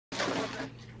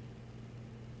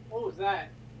was that?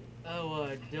 Oh,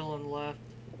 Dylan left.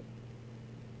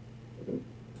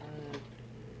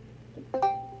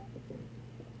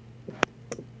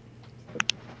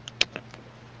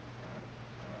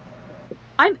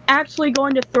 I'm actually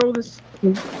going to throw this.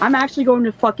 I'm actually going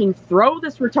to fucking throw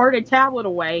this retarded tablet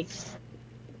away.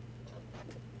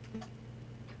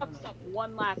 Up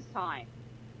one last time.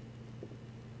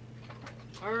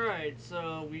 Alright,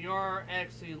 so we are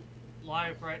actually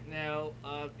live right now.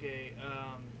 Okay,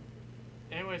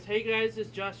 anyways, hey guys, it's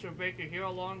Joshua Baker here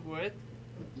along with...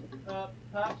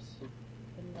 Pops.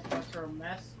 That's our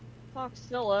mess.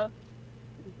 Foxzilla,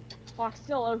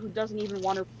 who doesn't even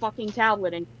want her fucking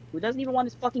tablet and who doesn't even want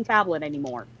his fucking tablet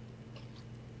anymore.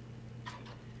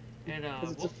 And,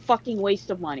 because it's a fucking waste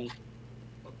of money.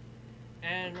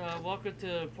 And welcome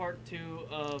to part 2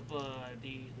 of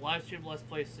the live stream Let's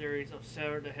Play series of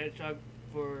Sarah the Hedgehog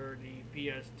for the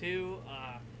PS2.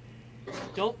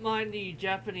 Don't mind the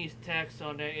Japanese text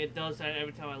on it. It does that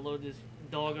every time I load this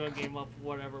doggone game up for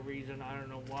whatever reason. I don't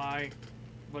know why,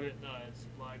 but it does.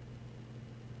 But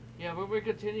yeah, we're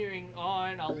continuing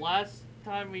on. Last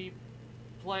time I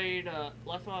played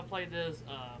this,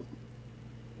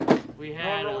 we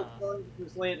had. It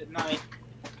was late at night.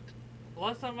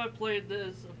 Last time I played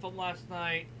this from last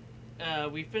night,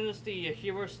 we finished the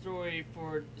hero story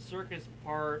for Circus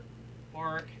Park,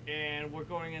 and we're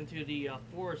going into the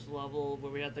forest level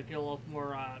where we have to kill off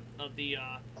more of the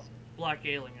black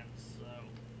aliens. So.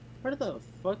 Where the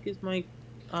fuck is my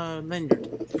menu?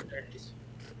 There it is.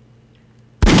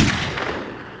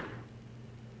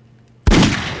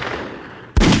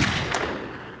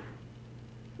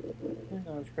 I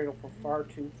was critical for far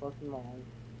too fucking long.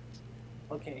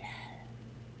 Okay.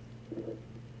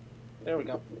 There we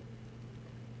go.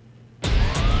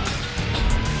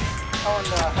 Oh, and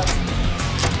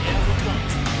yeah,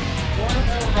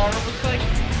 looks like.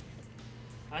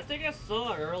 I think I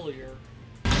saw it earlier.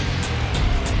 Yeah.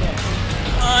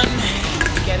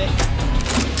 Get it.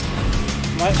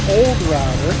 My old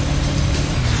router.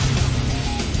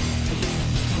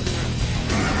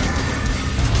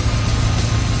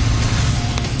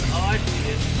 Oh, I see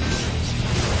it.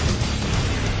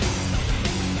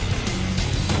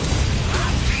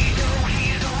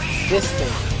 This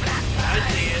thing. I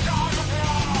see it.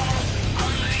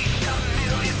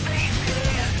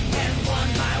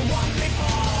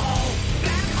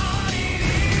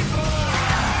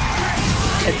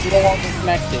 It's no longer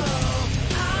connected.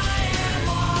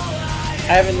 I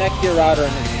have a Netgear router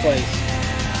in its place.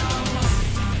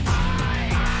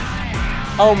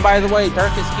 Oh, and by the way,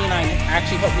 Darkest Canine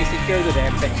actually helped me secure the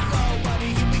damn thing.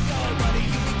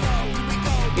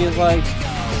 He's like,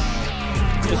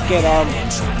 just get armor.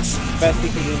 Best he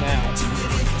can do now.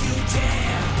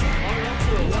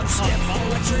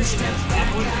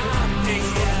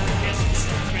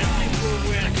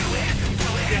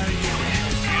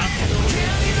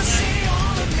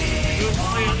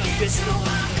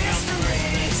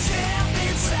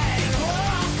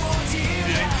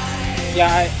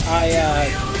 Yeah,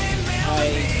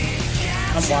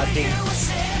 I'm watching.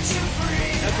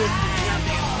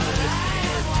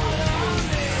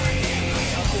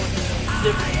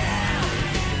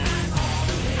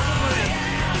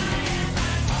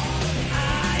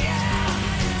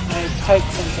 I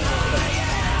typed something like that.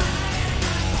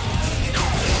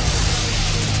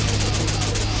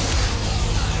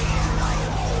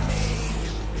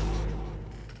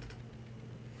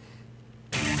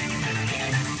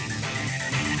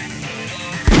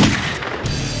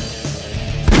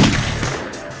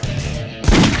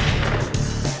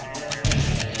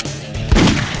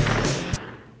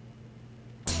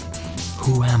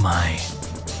 Who am I?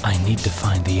 I need to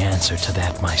find the answer to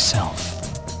that myself.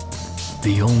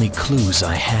 The only clues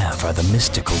I have are the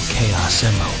mystical Chaos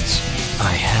Emeralds.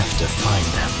 I have to find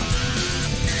them.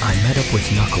 I met up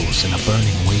with Knuckles in a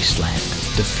burning wasteland,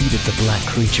 defeated the black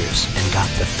creatures, and got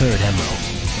the third emerald.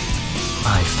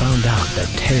 I found out that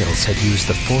Tails had used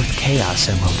the fourth Chaos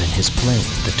Emerald in his plane,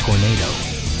 the Tornado.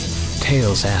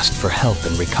 Tails asked for help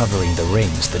in recovering the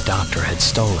rings the Doctor had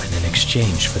stolen in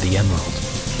exchange for the emerald.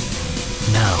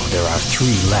 Now there are 3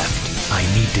 left. I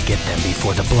need to get them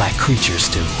before the black creatures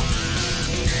do.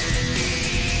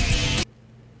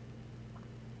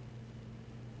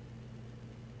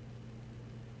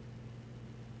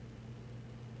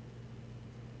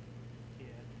 Yeah.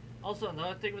 Also,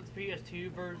 another thing with the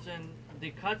PS2 version,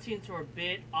 the cutscenes were a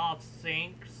bit off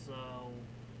sync, so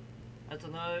that's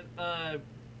another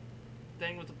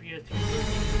thing with the PS2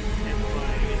 version.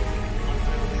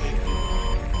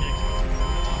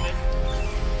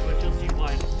 But you'll see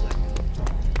why in a second.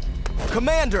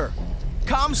 Commander!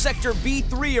 Comm Sector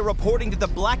B3 are reporting that the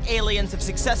black aliens have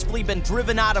successfully been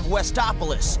driven out of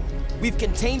Westopolis. We've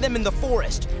contained them in the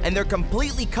forest, and they're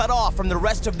completely cut off from the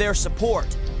rest of their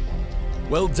support.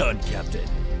 Well done, Captain.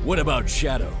 What about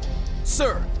Shadow?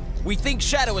 Sir, we think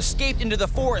Shadow escaped into the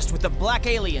forest with the black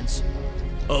aliens.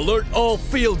 Alert all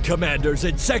field commanders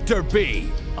in Sector B.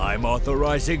 I'm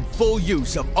authorizing full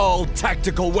use of all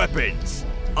tactical weapons.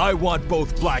 I want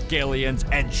both black aliens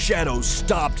and Shadow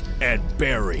stopped and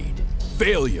buried.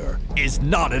 Failure is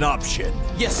not an option.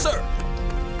 Yes, sir.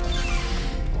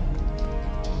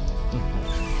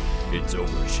 It's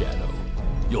over, Shadow.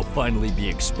 You'll finally be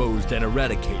exposed and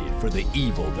eradicated for the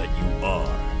evil that you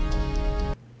are.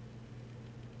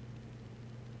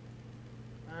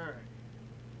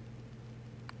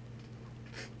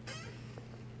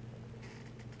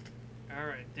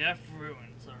 Alright, Death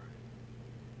Ruins. Alright.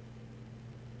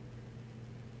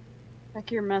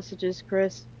 Check your messages,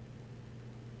 Chris.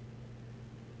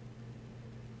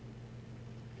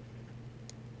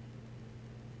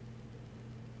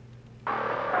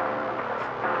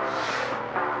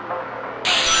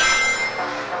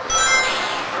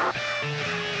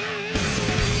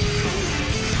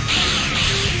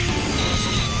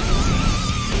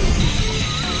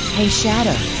 Hey,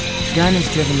 Shadow. Gunn has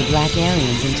driven the black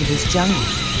aliens into this jungle.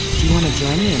 Do you want to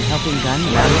join me in helping Gunn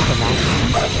rally the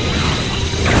black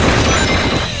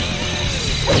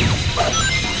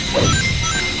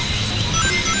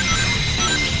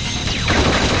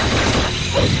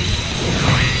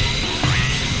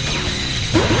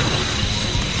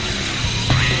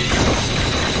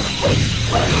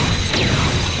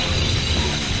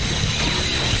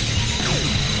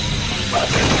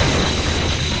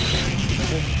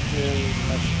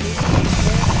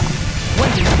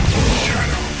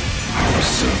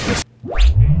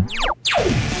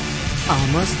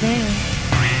Almost there.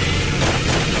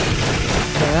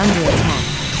 They're under attack.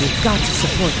 We've got to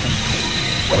support them.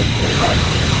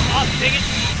 Oh, dang it!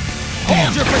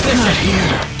 Hold your position! Not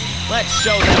here. Let's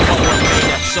show them what we're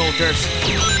made of, soldiers.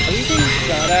 Are you being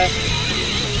shot at?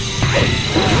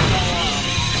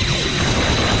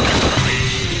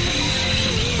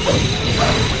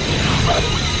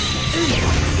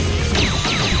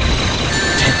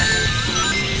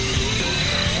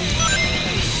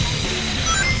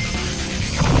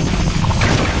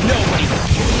 Nobody.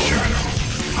 Shadow,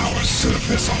 our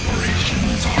surface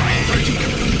operations are already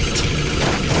complete.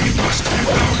 We must get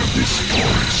out of this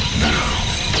forest now.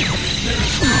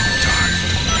 There's no time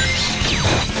to waste.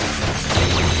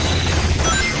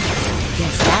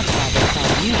 Guess that's why they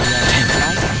thought you were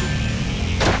right.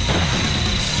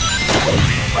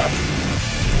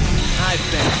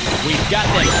 We've got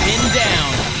them pinned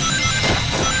down.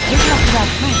 Look out for that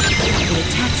plant. It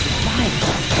attacks with fire.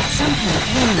 It's some kind of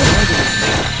alien organism.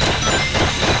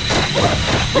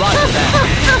 Roger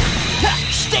that.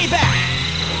 Stay back!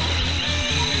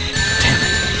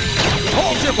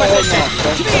 Hold your position!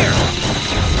 Come here!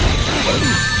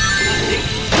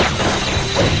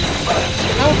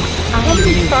 How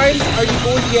many times are you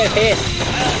going to get hit?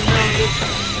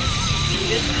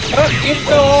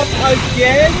 Get off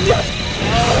again?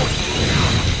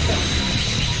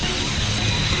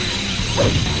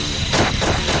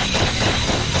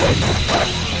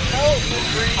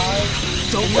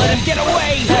 Don't let him get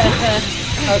away!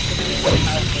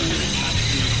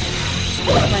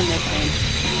 What's my nickname?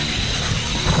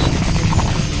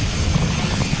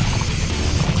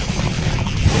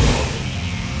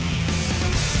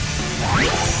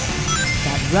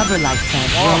 That rubber-like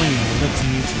plant growing there looks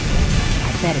new to you.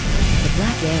 I bet it. The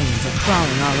black aliens are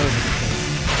crawling all over the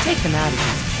place. Take them out of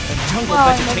this. The jungle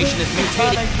vegetation is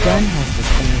mutating. Gunn has this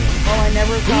area. Well, I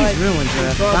never thought These ruins are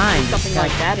a fine something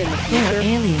like that in the There are future.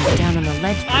 aliens down on the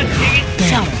ledge. Ah, dang it!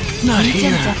 Shadow, Not you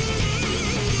here. jumped up.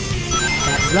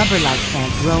 That rubber-like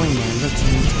plant growing there looks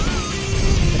new to you.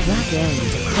 The black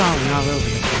aliens are crawling all over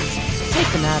the place. Take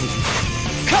them out of here.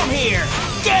 Come here!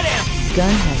 Get him! Gunn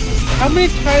has this How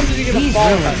many times are you gonna These fall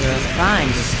ruins on? are a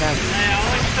fine discovery. I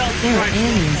always felt There are sorry.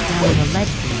 aliens down on the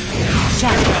ledge below.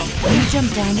 Shadow, can you jump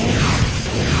down there?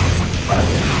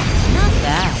 Not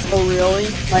bad. Oh, really?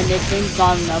 My nickname's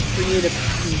not enough for you to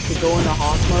go into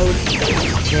hawk mode?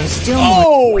 There's still more.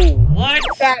 Oh! What?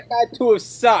 That got to have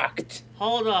sucked.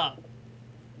 Hold up.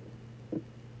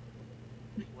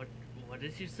 What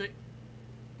did you say?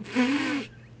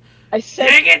 I said.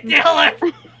 Dang it,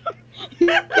 Dylan! You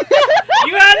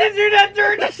had to do that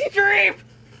during the stream!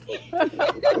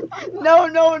 No.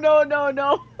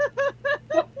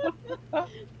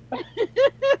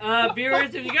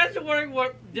 Viewers, if you guys are wondering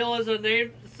what Dylan's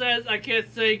name says, I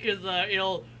can't say because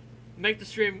it'll make the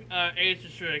stream age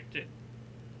restricted.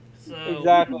 So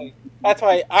Exactly. That's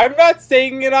why I'm not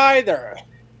saying it either.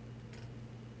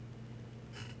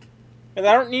 Because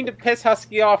I don't need to piss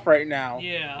Husky off right now.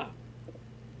 yeah.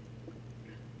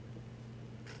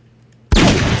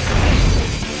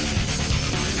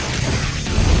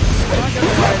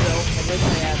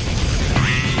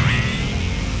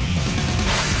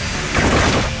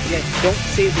 Yeah, don't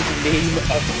say the name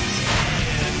of it.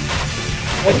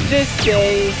 Let's just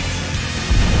say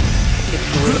it's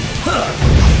green.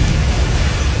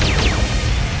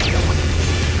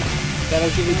 That'll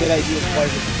give you a good idea of what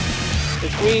it is.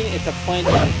 It's green, it's a plant,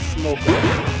 and it's smoking.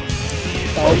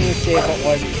 That's all I'm gonna say about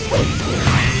what it is.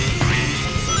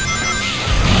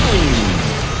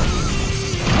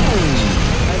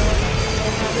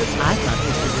 I thought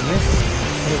this was a risk,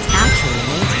 but it's actually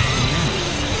amazing to know.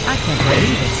 I can't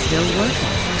believe it's still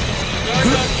working.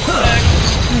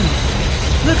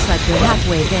 Looks like you're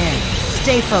halfway there.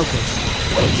 Stay focused.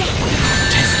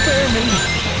 Spare me.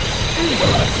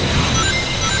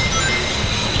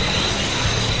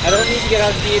 I don't need to get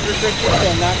out of the age restriction, so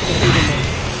I'm not gonna feed him.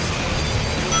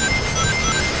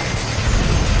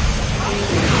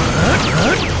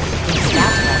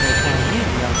 That's why they can't hear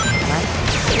the ultimate life.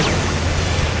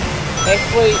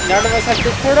 Thankfully, none of us have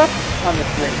Discord up on the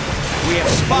screen. We have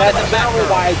And spotted that's the back probably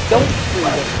why I don't stream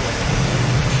Discord.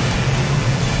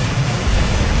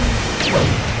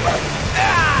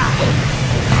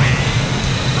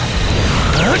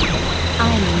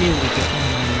 I knew we could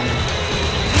count on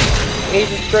you.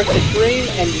 Age restricted stream,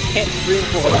 and you can't stream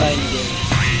for 90 days.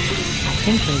 I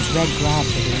think those red globs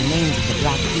are the remains of the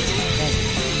black pizza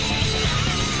treasure.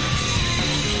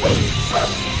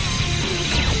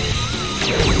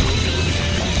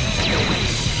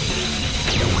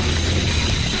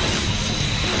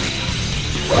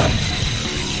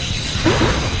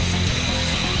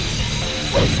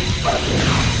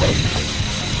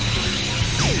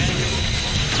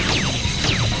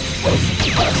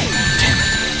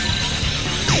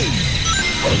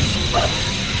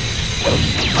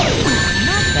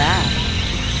 Not bad.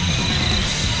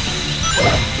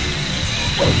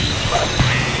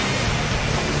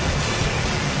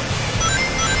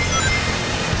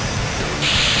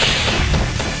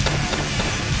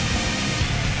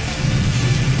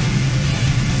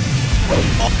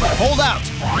 Hold out!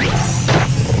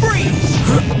 Freeze!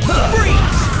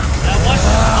 Freeze! Now what's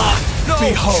No!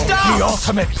 Behold Stop! the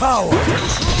ultimate power!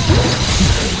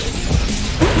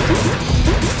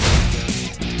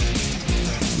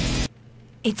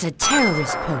 It's a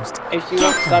terrorist post. If you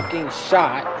don't stop getting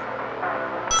shot,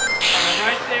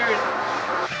 right there is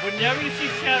whenever you see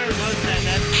Shadow does that,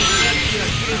 that's the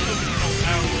physical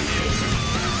power will do.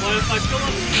 But if I fill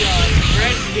up the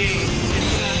red gauge,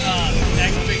 it's gonna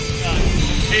activate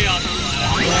chaos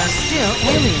blast. There are still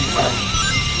aliens though.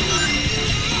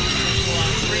 So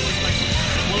bring like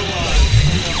low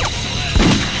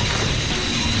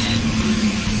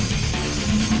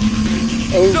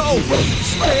oh, No!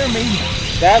 Spare me!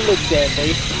 that looks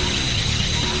deadly.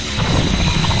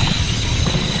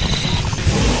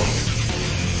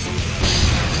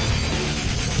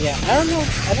 Yeah, I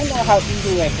don't know how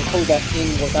easily I can pull that in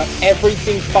without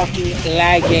everything fucking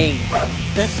lagging.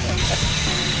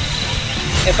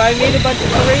 If I made a bunch of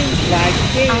frames lag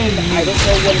game, I don't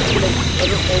know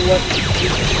what the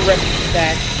script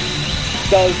that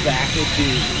does that would do.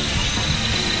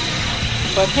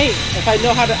 But hey, if I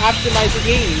know how to optimize the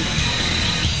game,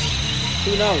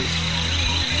 who knows?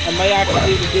 I might actually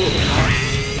be able to do it.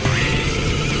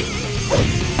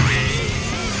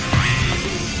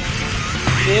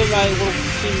 Me and my little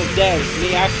team of devs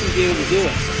may actually be able to do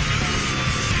it.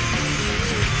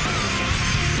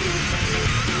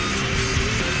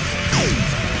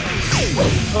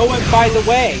 Oh, and by the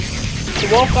way, the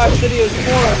Wolf5 Studios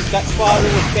forum got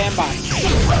slaughtered with fanbots.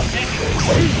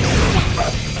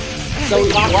 So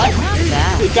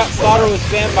we got slaughtered with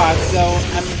fanbots, so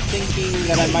I'm thinking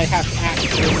that I might have to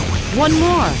actually... One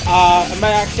more. I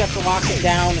might actually have to lock it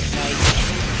down at night.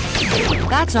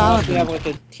 That's all of We have them. like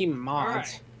a team of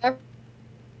mods. I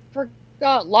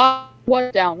forgot. Lock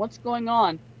what down? What's going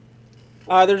on?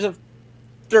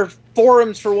 There are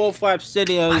forums for Wolf5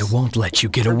 Studios. I won't let you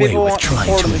get For away people with want trying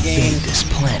support to of the game, invade this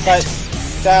planet. But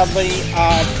sadly,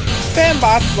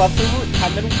 fanbots love to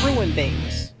come and ruin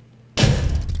things.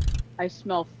 I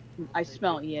smell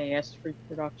EAS Free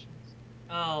Productions.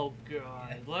 Oh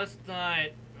god, let's not.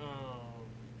 Oh.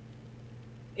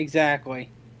 Exactly.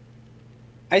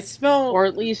 I smell, Or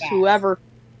at least bats.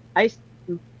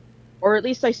 or at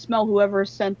least I smell whoever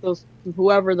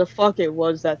the fuck it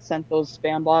was that sent those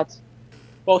spam bots.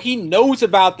 Well, he knows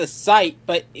about the site,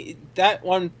 but that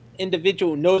one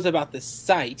individual knows about the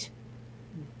site.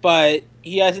 but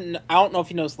he hasn't. I don't know if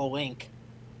he knows the link.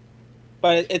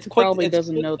 But it's quick. Probably it's,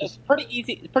 doesn't know it's this. pretty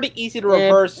easy. It's pretty easy to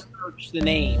reverse search the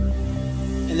name,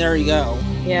 and there you go.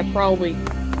 Yeah, probably.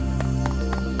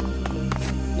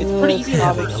 It's pretty easy to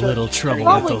Having reverse a search. little trouble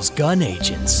Probably- with those gun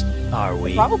agents, are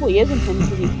we? Probably isn't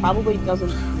because he probably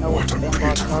doesn't know what What a spam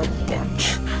bots are. pitiful bunch.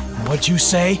 What'd you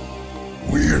say?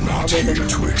 We're not Other than here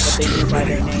to what they mean by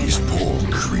their exterminate name. these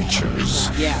poor creatures.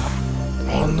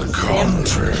 Yeah. On the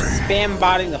contrary, Spam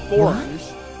botting the forums.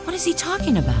 What is he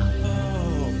talking about?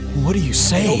 What are you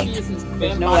saying?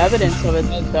 There's no evidence of it,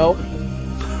 though.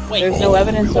 Wait, There's no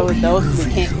evidence of it, though, so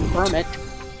we can't confirm it.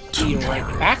 be right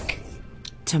back.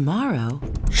 Tomorrow?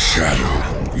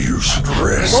 Shadow, you should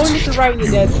rest. Going to Surviving the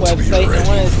You Dead's want to be website, I ready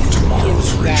want to for tomorrow's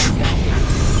see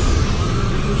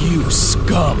ritual. You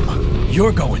scum!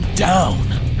 You're going down!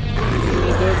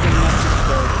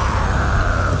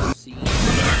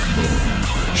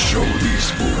 Show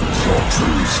these fools your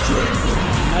true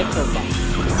strength.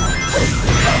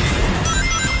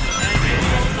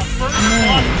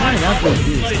 Man, what an ugly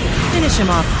beast. Finish him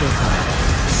off quickly.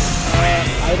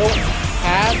 I don't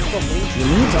have the link. You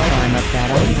need to climb up that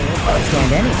island.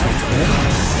 Stand any chance for it.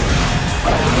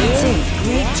 That's it.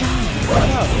 Great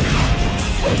job.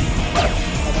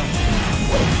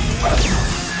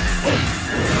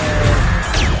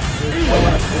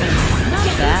 Not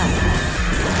bad.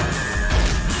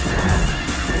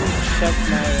 Check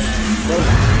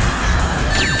my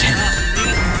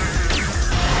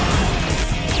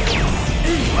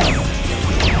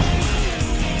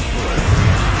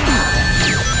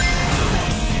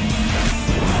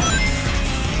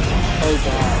Oh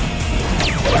god.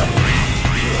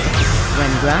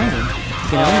 When grinding, you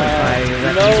can only fire your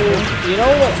weapons. You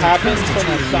know what happens when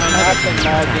you sign up and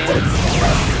log in?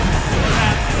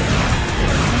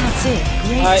 That's it.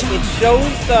 Great job.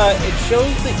 It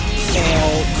shows the email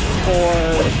for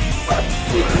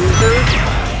the user.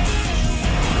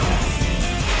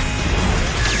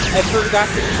 I forgot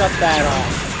to shut that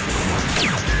off.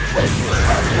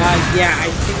 Yeah, I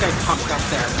think I fucked up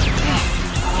there.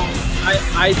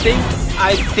 I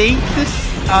think this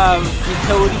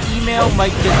utility email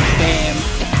might get spam.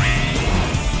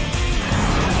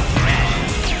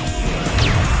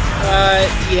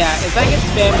 Yeah, if I get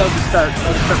spammed, I'll just start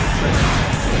the stream.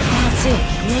 That's it.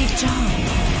 Great job.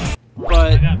 I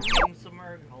But got pinged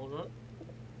somewhere. Hold up.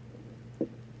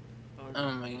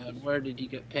 oh my god, where did you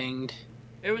get pinged?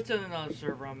 It was in another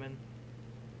server I'm in.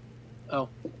 Oh.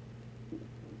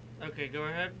 Okay, go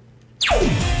ahead.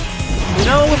 You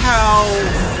know how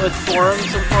with forums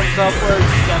some forums software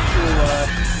you have to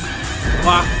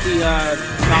lock the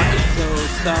topic so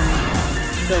some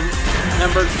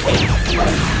members can't see the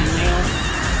email?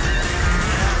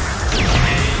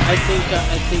 I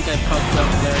think I fucked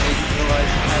up there. I didn't realize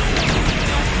I had to do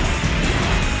that.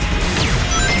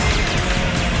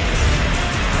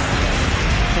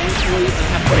 Thankfully, I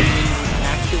have to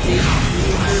activate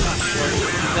users or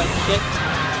that shit.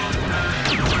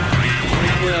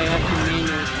 Thankfully, I have to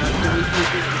manually activate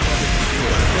users before they can do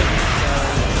it. So,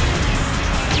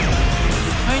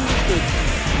 it's kind of good.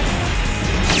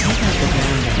 Take out the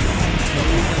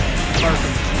ground.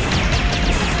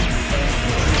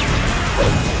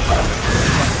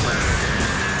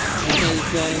 Because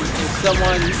then if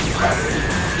someone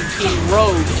became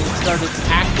rogue and started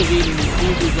activating the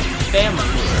users of the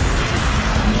families,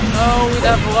 oh, we'd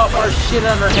have a lot more shit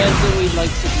on our hands than we'd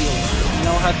like to deal with. You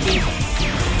know, Husky?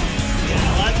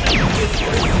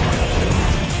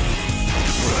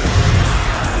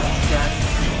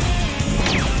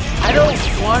 I don't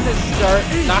want to start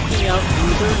knocking out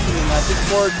users in the magic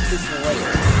board just late.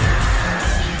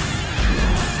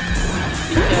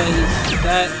 Because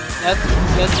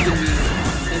that's gonna be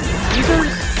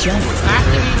users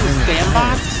activating spam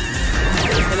bots.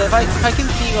 And if I can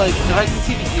see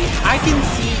I can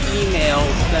see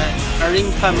emails that are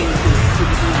incoming to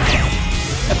the email.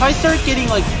 If I start getting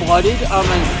like flooded on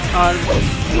my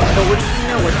utility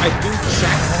email, which I do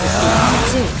check.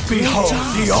 Behold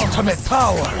the ultimate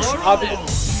power! I'll be.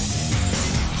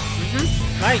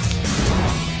 Nice.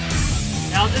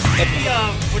 Now this is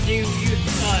when you use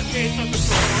change some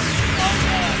control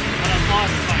on a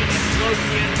boss fight, it slows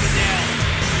the enemy down.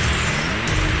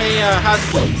 Hey,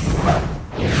 Husky.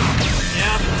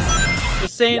 Yeah.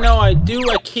 Just so you know, I do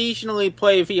occasionally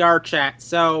play VR chat,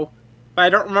 so but I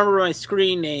don't remember my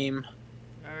screen name.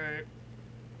 Alright.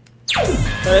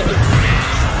 But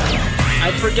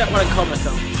I forget what I call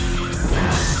myself.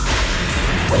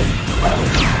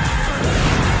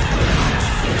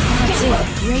 That's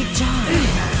it. Great job.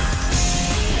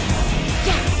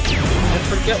 I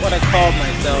forget what I called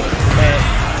myself, but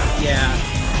yeah.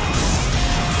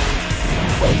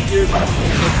 If you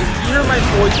hear my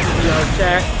voice in VR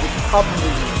chat, it's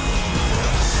probably me.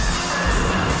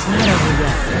 It's not over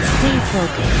yet. Stay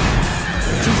focused.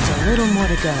 Just a little more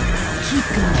to go. Keep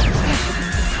going.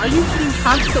 Are you getting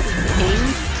constantly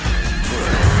pinged?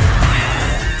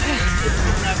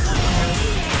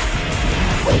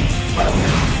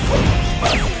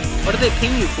 What do they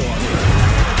ping you for?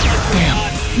 Damn,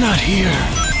 not here.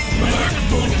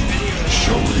 Blackbone,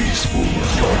 show these fools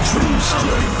your true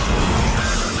strength.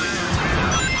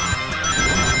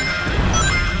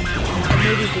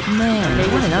 Man,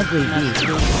 what an ugly beast.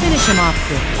 Finish him off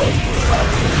quickly.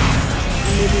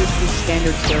 Maybe it's just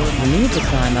standard story. You need to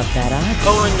climb up that arch.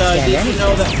 Oh, and did you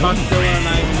know that Foxzilla and I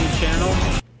have a new channel?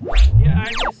 Yeah, I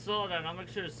just saw that. I'll make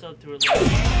sure to sub to it later.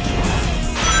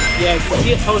 Yeah, you can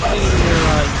see it posting in your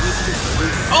YouTube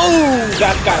group. Oh,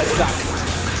 that gotta suck.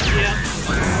 Yeah.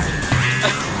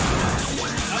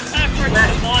 I'm kind of freaking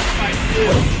the boss fight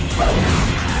too.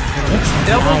 It looks like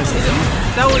That the eyes was, are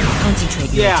that was,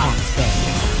 Concentrate your yeah. attacks there.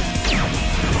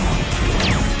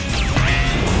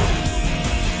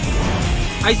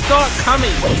 I saw it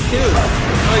coming too.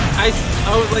 Like I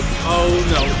was like, oh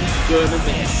no, he's gonna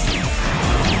miss.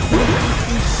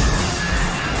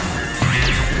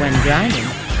 When grinding,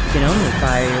 you can only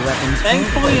fire your weapons.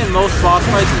 Thankfully, in most boss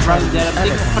fights in Running Dead, I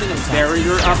think we're putting a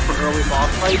barrier up for early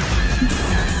boss fights.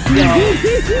 So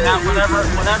that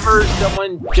whenever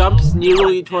someone jumps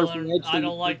nearly towards the edge, I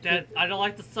don't like that. I don't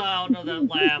like the sound of that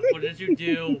laugh. What did you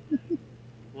do?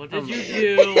 What did you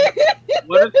do?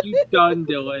 What have you done,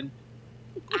 Dylan?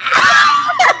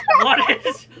 What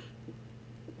is?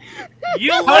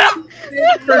 You left.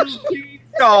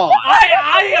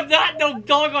 I am not no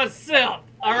doggone simp.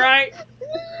 All right.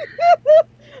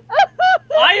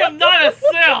 I am not a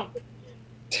simp.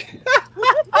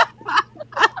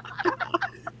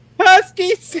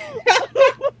 Husky.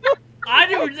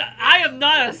 I am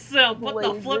not a simp. What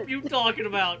the flip you talking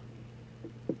about?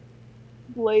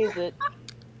 Blaze it.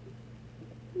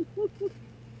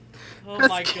 Oh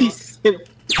my god.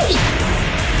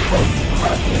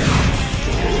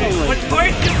 What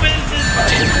 22 minutes is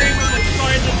streaming with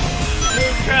starting the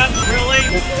moon trap? Really?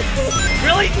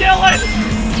 Really, Dylan?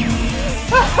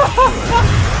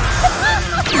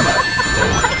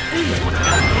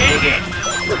 Dang it!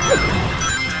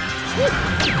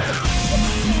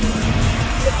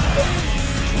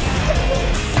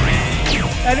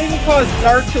 That even caused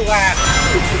Dark to laugh.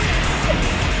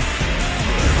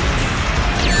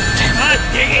 God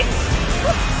dang it!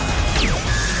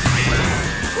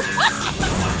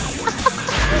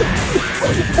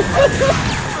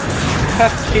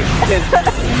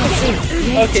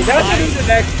 Okay, that's the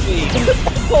next scene.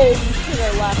 Cold to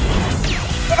their left.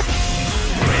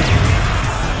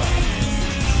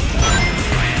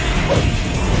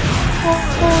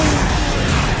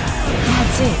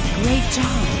 That's it. Great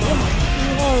job.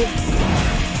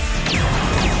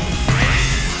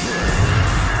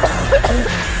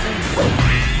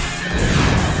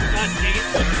 God dang it!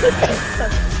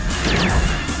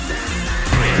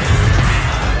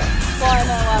 Flying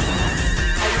that left.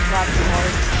 I just dropped some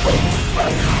hard.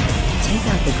 Take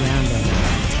out the ground enemy.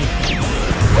 Take it.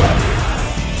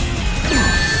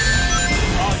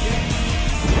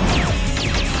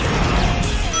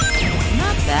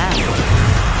 Not bad.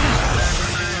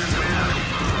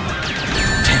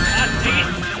 God dang it!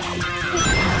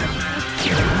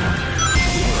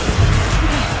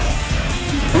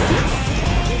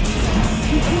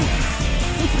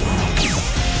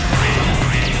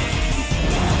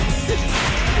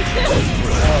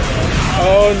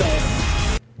 Oh no.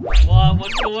 What?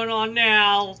 What's going on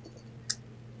now?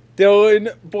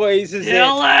 Dylan blazes it.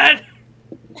 Dylan!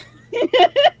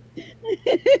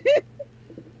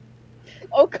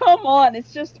 Oh, come on.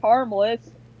 It's just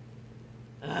harmless.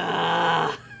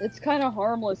 Ah. It's kind of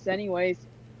harmless anyways.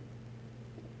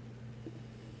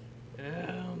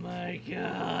 Oh my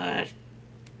god.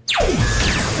 But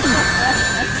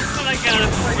I gotta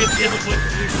friggin' deal with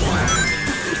people.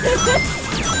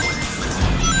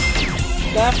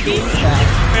 That being said.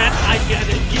 Crap I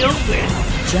gotta deal with.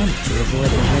 Jump to avoid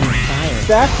the ring of fire.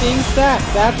 That being said,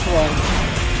 that's right.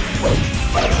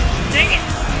 Dang it!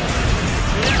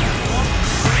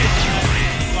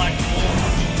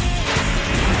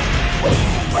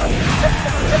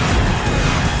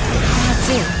 That's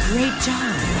it. Great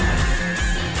job.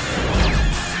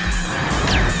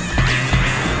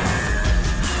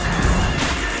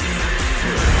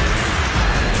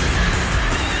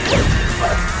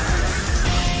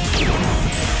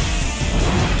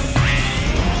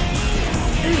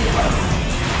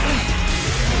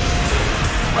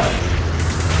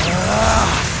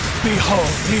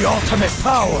 Behold the ultimate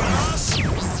power!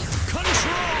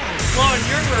 Control! slowing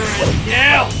your movement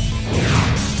down.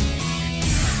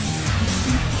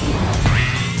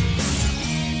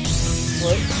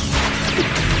 What?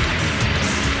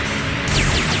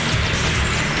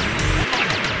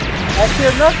 Actually,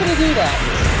 I'm not gonna do that.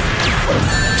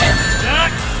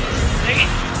 Take it.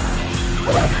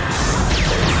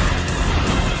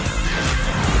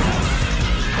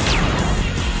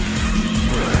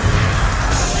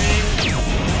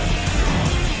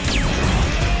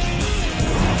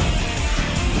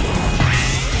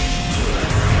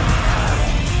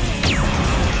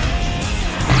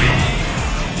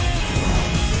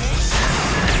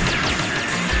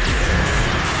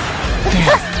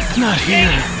 Not here.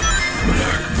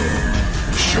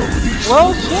 Show these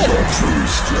Well, fools shit. your true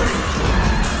strength.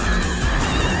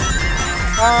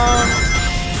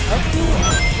 Actually,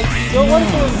 if you don't want to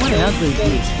go Man, what an insane, ugly then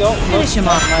beast. don't Finish him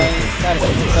off quickly.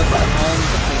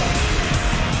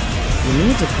 You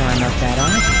need to climb up that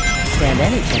arm. Stand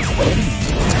any chance of hitting him.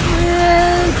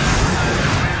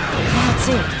 That's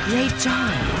it. Great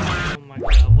job. Oh my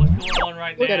god, what's going on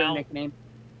right Look at her now? nickname.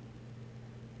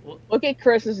 What? Look at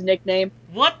Chris's nickname.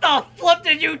 What the flip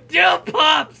did you do,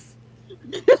 Pops?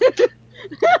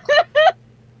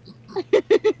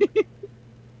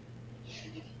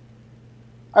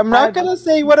 I'm not gonna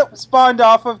say what it spawned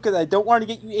off of because I don't want to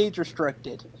get you age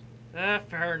restricted.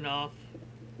 Fair enough.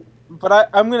 But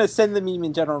I'm gonna send the meme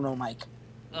in general, no Mike.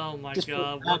 Oh my Just for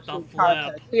god, what the actual flip?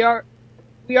 context. We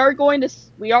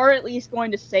are at least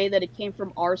going to say that it came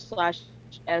from r/s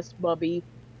Bubby.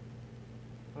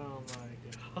 Oh my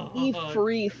god. E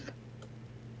freef.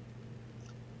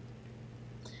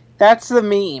 That's the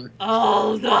meme.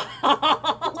 Oh no!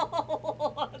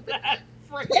 That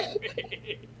freaked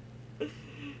me.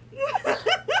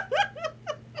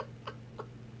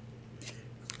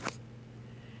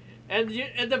 And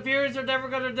the viewers are never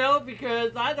gonna know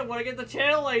because I don't want to get the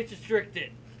channel age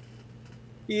restricted.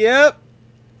 Yep.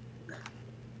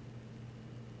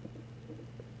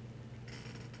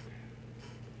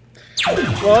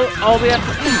 Well, all they have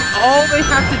to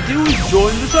do is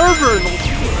join the server and they'll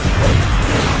see it.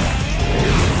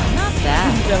 Not bad.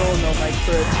 In general, no Mike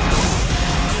Chris.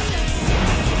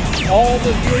 All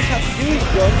the viewers have to do is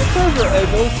join the server and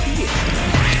they'll see it.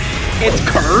 It's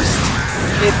cursed.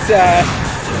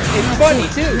 It's funny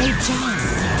too. Great job.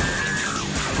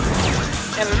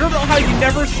 And I don't know how you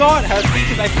never saw it, Husky,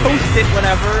 because I post it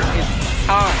whenever it's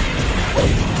time.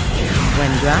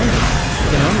 When grinding, you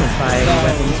can only fire your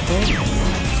weapons forward,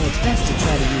 so it's best to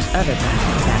try to use other kinds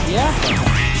of attacks. Yeah.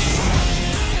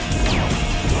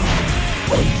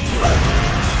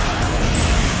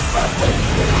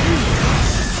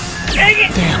 Dang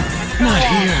it! Damn, not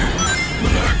here.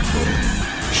 Blackbone,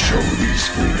 show these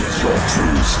fools your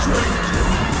true strength.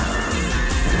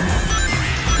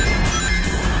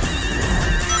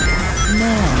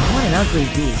 Man, what an ugly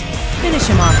beast. Finish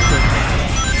him off quickly.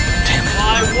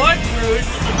 Why what, Bruce?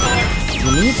 You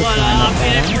need to But, climb up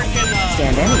that being arm. freaking,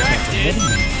 Stand any chance of distracted. hitting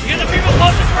him. You're the people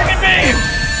close to freaking me!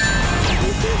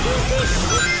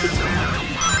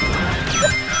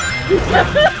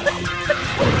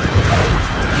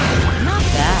 Not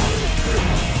bad.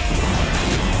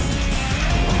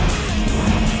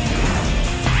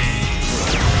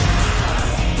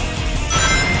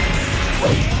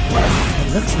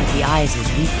 It looks like the eyes is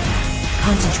weak.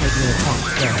 Concentrate your attack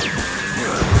there.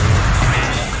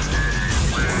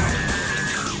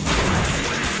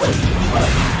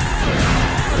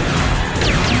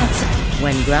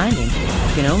 When grinding,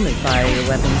 you can only fire your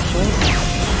weapons forward,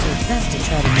 so it's best to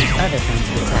try to use other kinds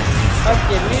of attacks.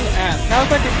 Okay, me and ask. How's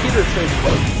my computer screen?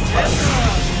 That's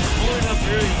holding up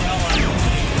really well, actually.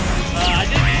 I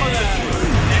did put a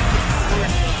connection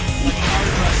towards like a hard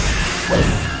drive.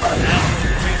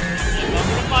 I'm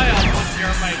gonna buy a 1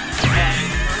 terabyte internal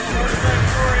hard drive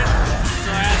for it, so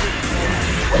I have it.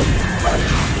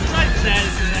 Besides that,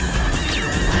 it's an extra computer.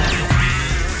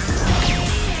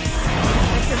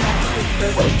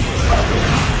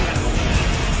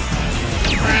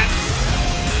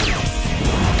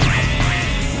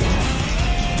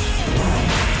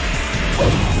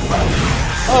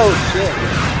 Oh shit.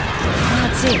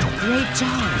 That's it. Great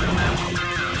job.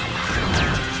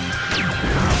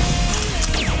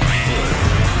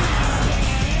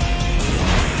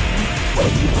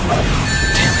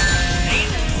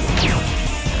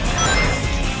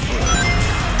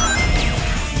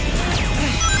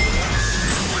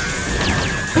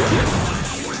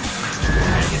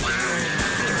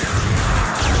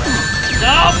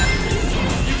 No!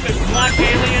 Stupid black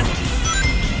alien!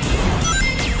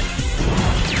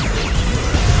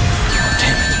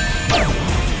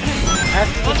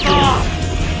 After What's off?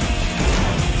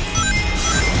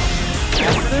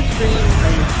 the stream,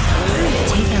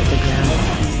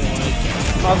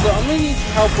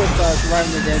 help with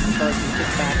surviving the dead before I can kick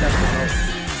back up the rope.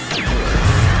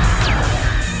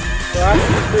 So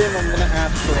after the stream, I'm gonna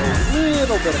ask for a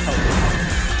little bit of help.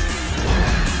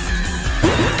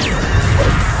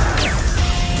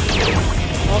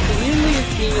 Also, usually it's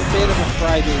being a bit of a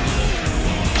crybaby.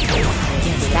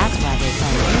 Guess that's why they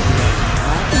call it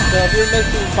right? So if you're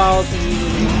missing files from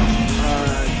Unity,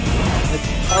 it's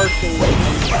partially.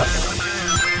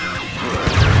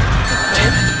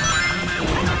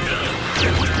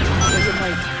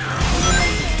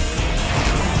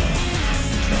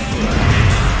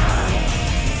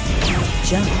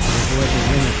 Jump to avoid the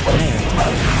ring of fire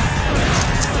attack.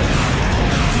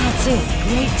 That's it.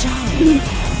 Great job.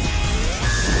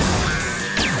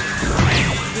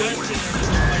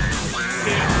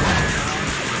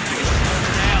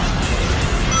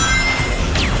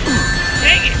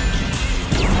 Dang it!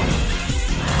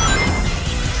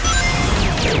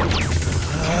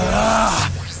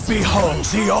 Behold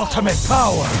the ultimate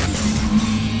power!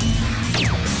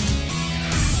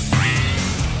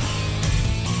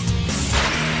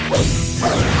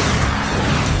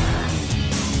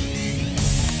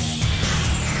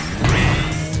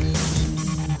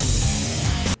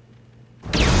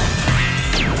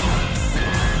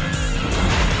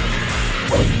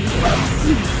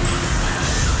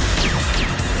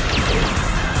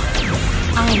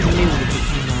 I knew it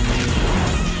became on me.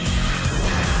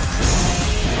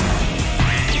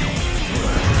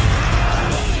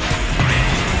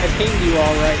 I pinged you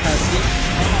all right, Husky.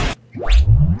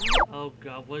 Oh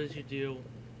god, what did you do?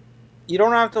 You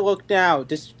don't have to look now.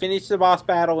 Just finish the boss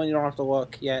battle and you don't have to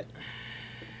look yet.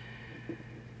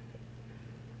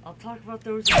 I'll talk about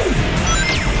those. I'm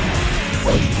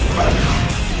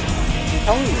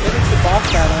telling you, finish the boss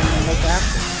battle and then look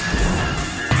after.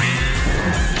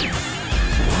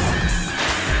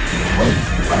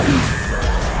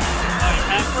 Alright,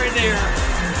 halfway there.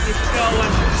 Keep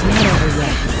going. It's not over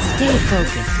yet. Stay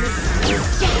focused.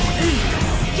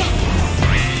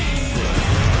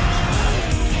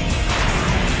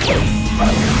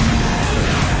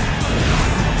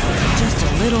 Just a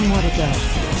little more to go.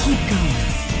 Keep going.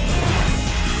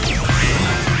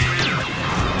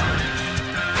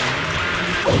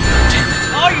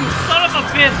 Oh, you son of a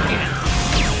biscuit!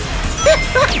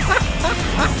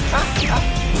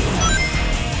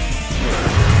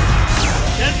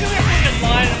 That's gonna be a freaking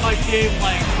line in my game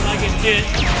like when I get hit.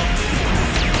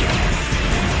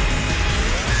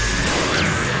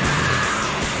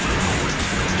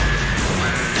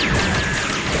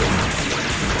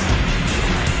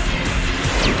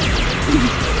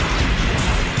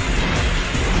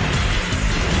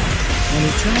 When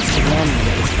he tries to run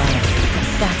with his body,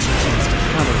 that's your chance to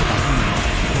cover behind.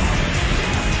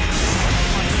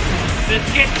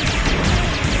 Biscuit!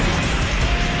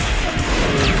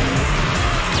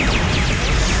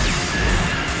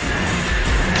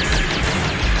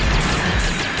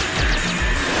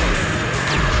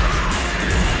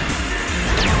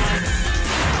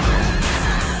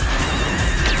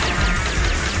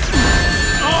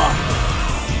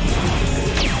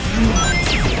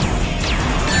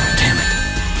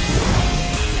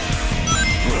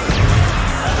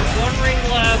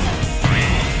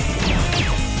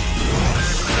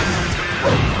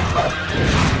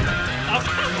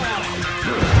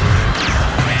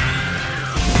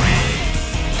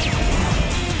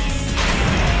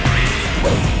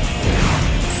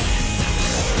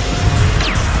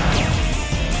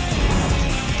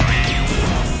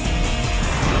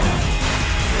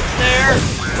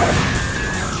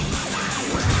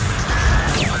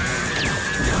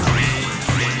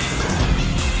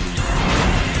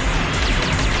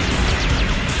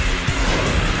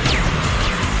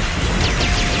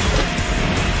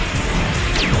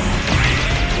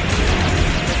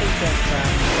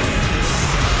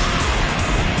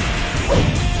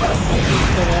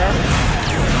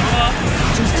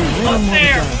 One more to go.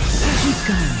 Keep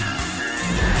going.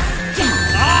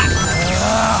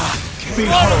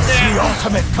 Behold the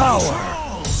ultimate power!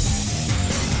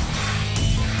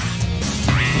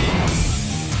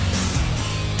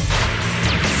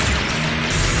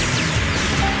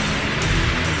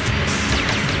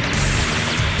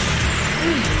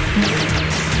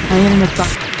 I am in the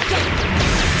box.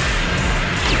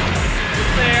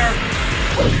 There.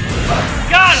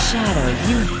 Got it! Shadow,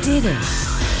 you did it.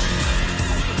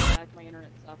 My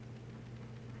internet sucks.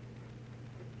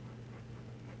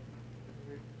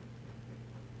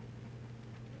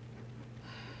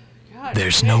 God,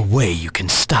 There's no way you can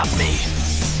stop me.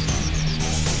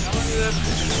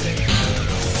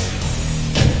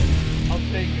 I'll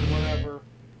take it, whatever.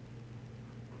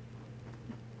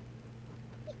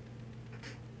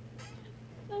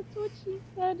 That's what she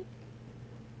said.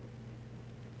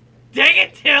 Dang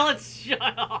it, Dylan! Shut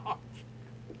up!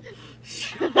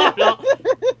 Shut up!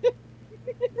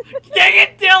 Dang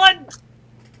it, Dylan!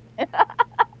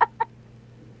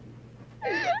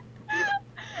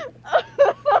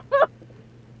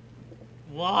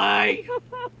 Why?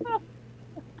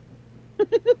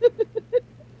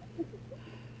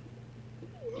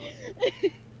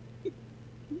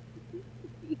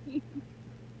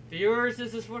 Viewers,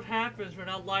 this is what happens when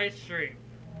I live stream.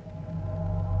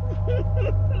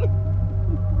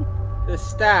 The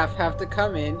staff have to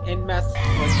come in and mess with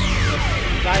the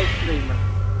live streamer.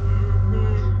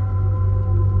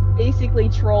 Basically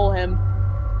troll him.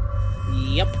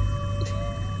 Yep.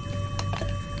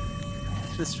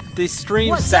 The stream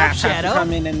What's staff up, have Shadow? to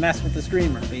come in and mess with the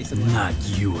streamer, basically. Not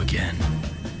you again.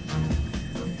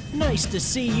 Nice to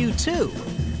see you too.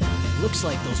 Looks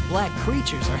like those black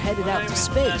creatures are headed out to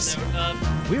space.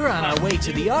 We're on our way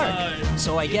to the Ark,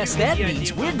 so I guess that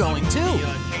means we're going too.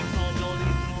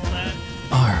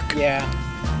 Ark. Yeah.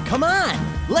 Come on,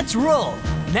 let's roll.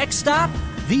 Next stop,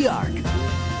 the Ark.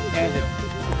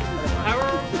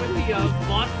 However, with the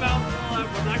boss battle,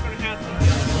 we're not going to have the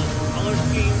color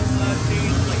scheme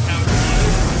change like how it was.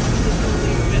 Just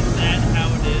leave that how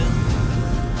it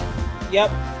is. Yep.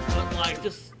 But like,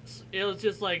 it was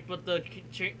just like, but the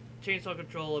chainsaw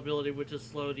control ability would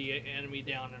just slow the enemy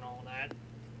down and all that.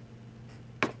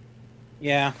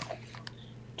 Yeah.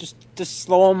 Just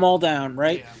slow them all down,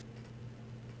 right? Yeah.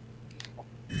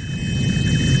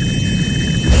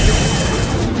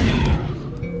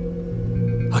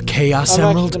 A Chaos I'm actually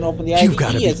Emerald? gonna open the You've IDE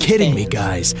got to be as it kidding me,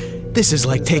 stands. guys. This is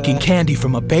like taking candy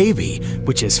from a baby,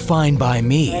 which is fine by I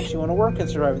me. actually want to work at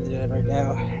Surviving the Dead right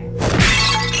now.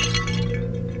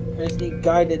 I just need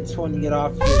guidance when you get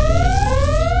off your game.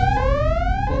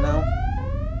 You know?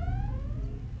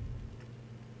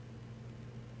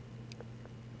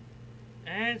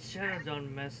 And Shadow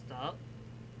done messed up.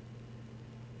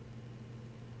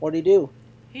 What'd he do?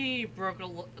 He broke a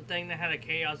thing that had a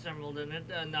Chaos Emerald in it,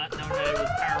 not knowing that it was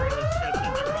powering the ship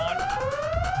that they're on.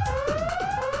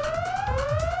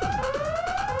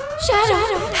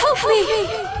 Shadow, help me!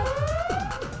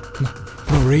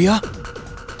 Maria?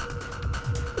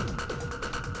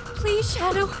 Please,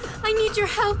 Shadow, I need your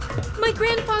help. My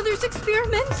grandfather's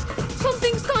experiments.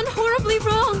 Something's gone horribly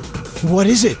wrong. What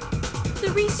is it?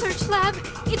 The research lab,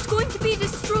 it's going to be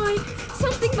destroyed.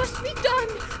 Something must be done.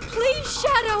 Please,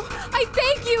 Shadow, I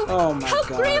beg you. Oh my help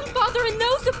God. Grandfather and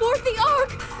those aboard the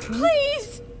Ark.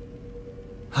 Please.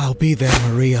 I'll be there,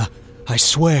 Maria. I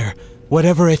swear.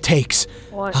 Whatever it takes.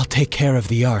 What? I'll take care of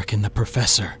the Ark and the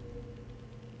Professor.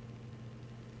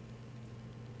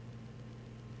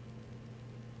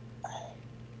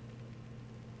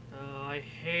 I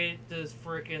hate this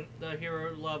freaking the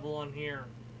hero level on here.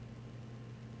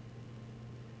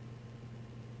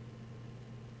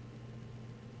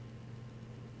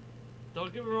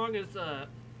 Don't get me wrong, it's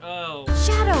oh.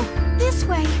 Shadow, this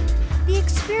way. The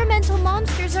experimental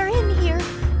monsters are in here.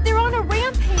 They're on a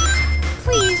rampage.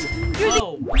 Please, you're the...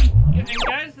 Oh, and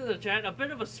guys in the chat, a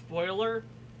bit of a spoiler.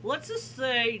 Let's just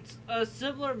say a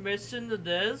similar mission to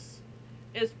this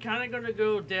is kind of going to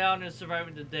go down in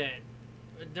Surviving the Dead.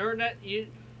 During that,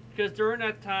 because during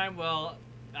that time, well,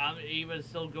 I'm even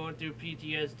still going through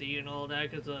PTSD and all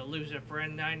that because of losing a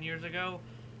friend 9 years ago.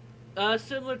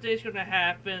 Similar thing's going to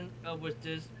happen with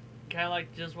this, kind of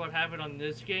like just what happened on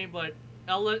this game, but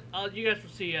you guys will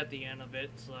see at the end of it,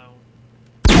 so.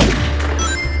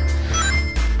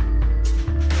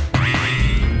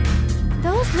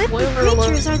 Those liquid Spoiler alert.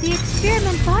 creatures are the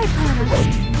experiment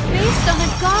byproducts, based on a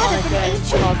god of an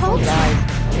ancient culture. Yeah.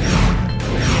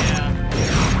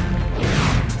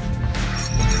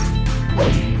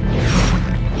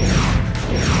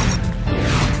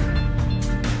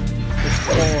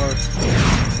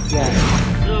 Yeah.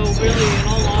 So really, in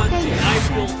all honesty, Thank I you,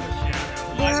 feel Shadow. for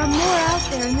Shadow. There are more out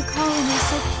there in the colony,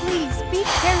 so please be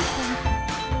careful.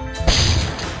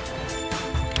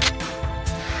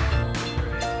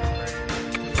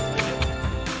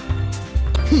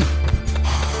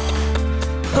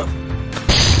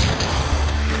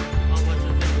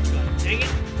 Dang it!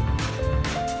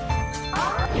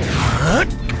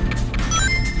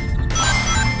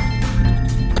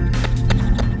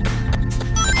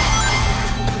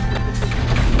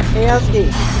 Hey, Husky.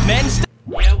 Men,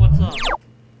 Yeah, what's up?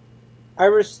 I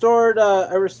restored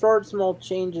some old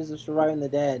changes of Surviving the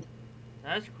Dead.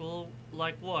 That's cool.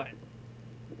 Like what?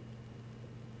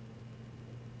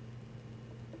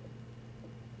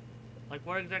 Like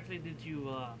what exactly did you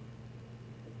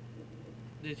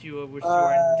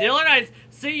restore? Dylan, I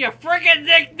see your freaking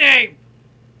nickname!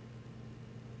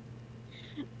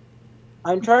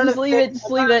 I'm trying Just to leave it.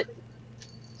 Just leave it.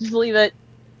 Just leave it.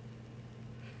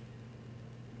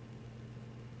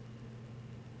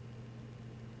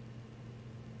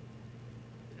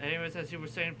 Anyways, as you were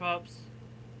saying, Pops.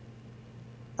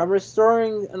 I'm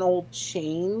restoring an old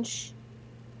change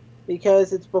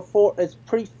because it's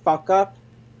pretty fuck up.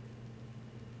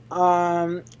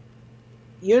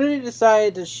 Unity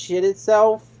decided to shit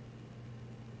itself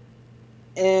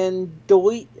and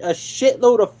delete a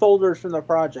shitload of folders from the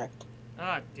project.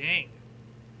 Ah, dang.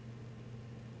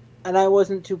 And I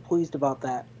wasn't too pleased about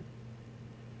that.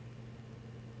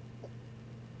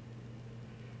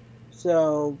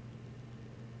 So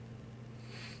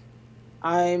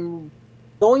I'm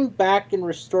going back and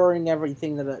restoring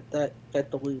everything that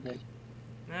deleted.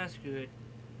 That's good.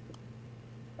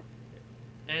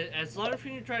 As long as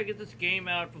we can try to get this game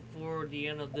out before the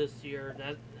end of this year,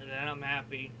 that I'm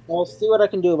happy. I'll see what I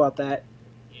can do about that.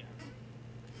 Yeah.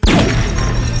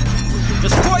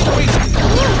 Destroy the reason!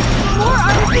 More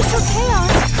artificial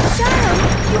chaos! Shadow,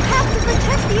 you have to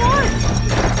protect the art!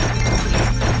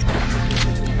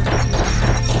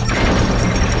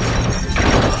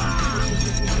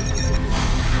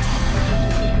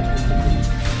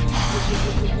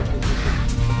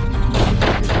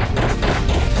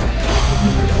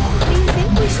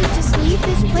 We should just leave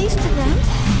this place to them?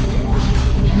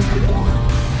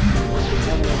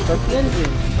 I'm gonna start the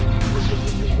engine.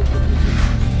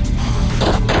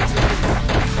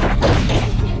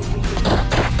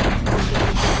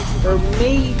 There may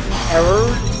be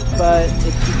errors, but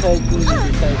it's because we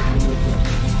decided to do it.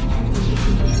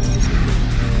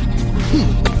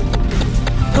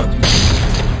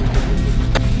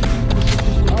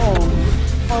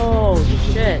 Oh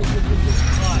shit.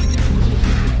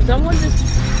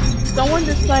 Someone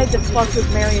decided to fuck with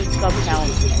Marion's sub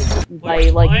count by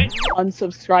like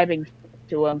unsubscribing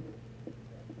to him.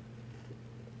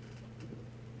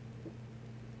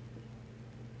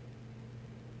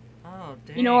 Oh,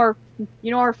 dang. You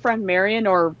know our friend Marion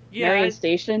or Marion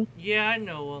Station? Yeah, I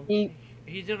know him.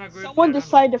 He's in our group. Someone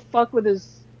decided to fuck with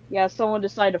his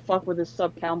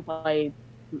sub count by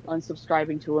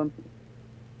unsubscribing to him.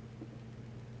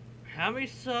 How many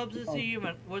subs was he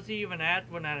even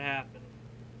at when that happened?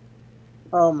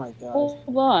 Oh my god.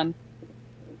 Hold on.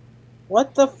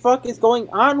 What the fuck is going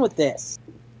on with this?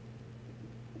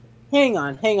 Hang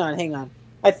on.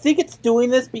 I think it's doing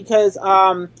this because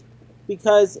I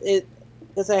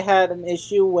had an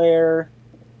issue where,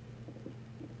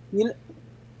 you know,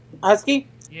 Husky?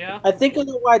 Yeah? I think I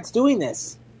know why it's doing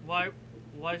this. Why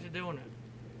is it doing it?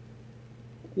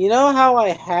 You know how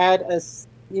I had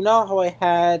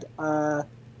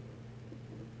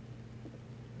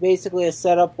basically a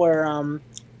setup where I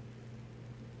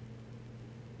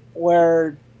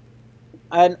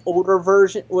had an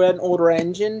older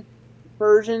engine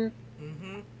version.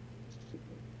 Mm-hmm.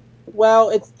 Well,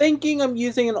 it's thinking I'm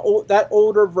using that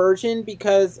older version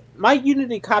because my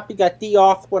Unity copy got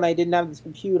de-offed when I didn't have this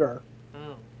computer.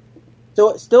 Oh. So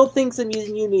it still thinks I'm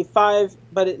using Unity 5,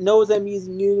 but it knows I'm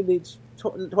using Unity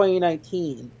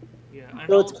 2019. Yeah,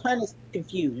 so it's kind of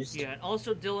confused. Yeah, and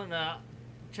also Dylan,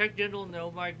 check General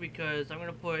No Mike because I'm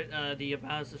gonna put the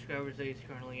amount of subscribers that he's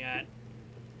currently at.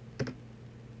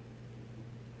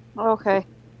 Okay.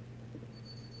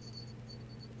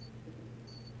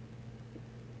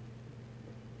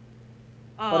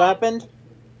 What happened?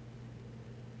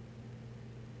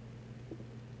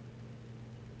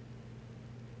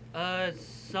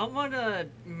 Someone,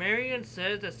 Marion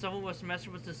said that someone was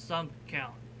messing with the sub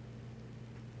count.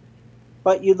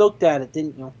 But you looked at it,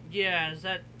 didn't you? Yeah, it's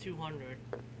at 200.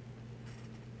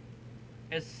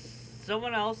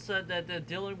 Someone else said that they're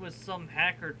dealing with some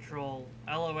hacker troll.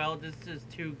 LOL, this is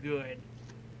too good.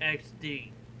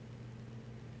 XD.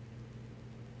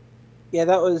 Yeah,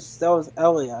 that was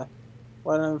Elia,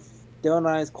 one of Dylan and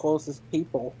I's closest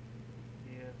people.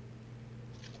 Yeah.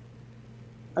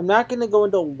 I'm not gonna go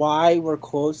into why we're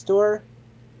close to her.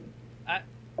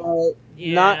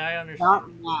 Yeah, I understand. Not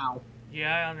now.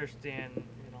 Yeah, I understand. You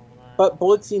know that. But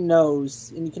Blitzy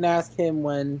knows, and you can ask him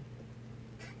when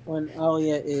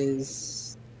Elia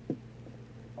is.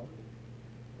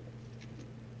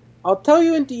 I'll tell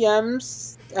you in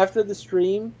DMs after the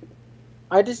stream.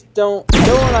 I just don't.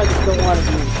 Dylan and I just don't want to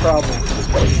be in trouble.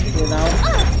 You know.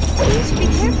 Please be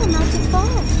careful not to fall.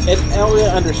 And Elia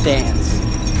understands.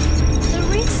 The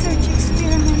research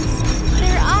experiments.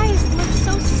 Their eyes look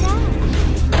so sad.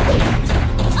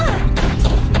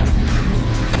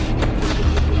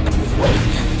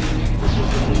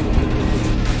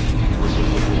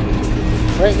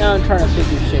 Right now I'm trying to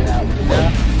figure shit out, you know?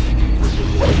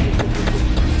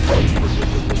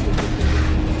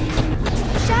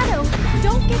 Shadow,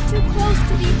 don't get too close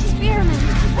to the experiment,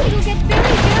 it'll get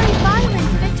very, very violent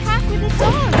and attack with its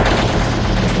arms.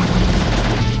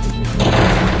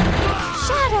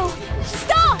 Shadow,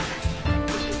 stop!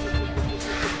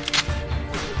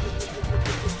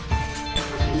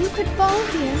 You could fall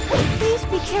here. Please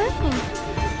be careful.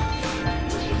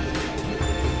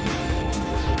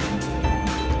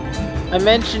 I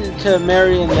mentioned to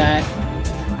Marion that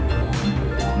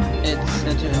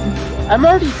I'm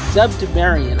already subbed to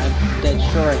Marion. I'm dead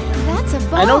sure I am. That's a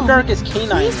bomb. I know Dark is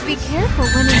canine. Please be careful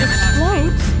when it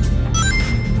explodes.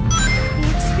 The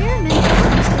experiment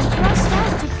has been thrust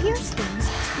out to pierce things.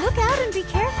 Look out and be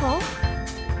careful.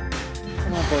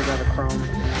 I'm gonna blow out a Chrome.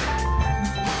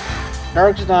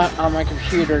 Dark's not on my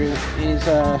computer. He's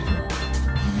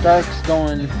Dark's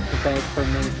going to bed for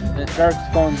me.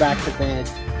 Dark's going back to bed.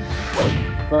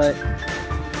 But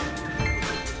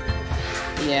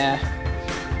yeah.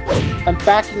 I'm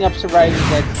backing up Surviving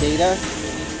Dead's data.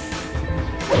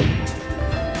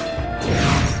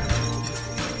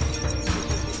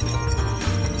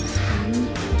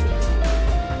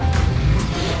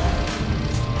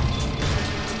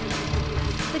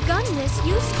 The gun list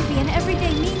used to be an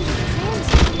everyday means of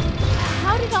transit.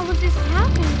 How did all of this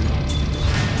happen?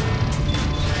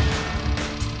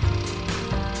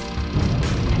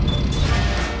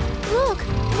 Look!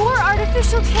 More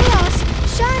artificial chaos!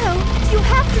 Shadow, you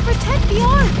have to protect the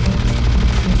Ark!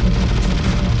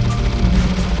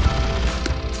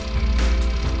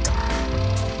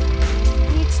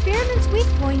 The experiment's weak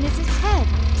point is its head.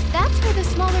 That's where the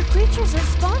smaller creatures are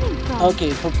spawning from.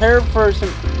 Okay, prepare for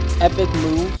some epic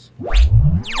moves.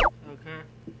 Okay.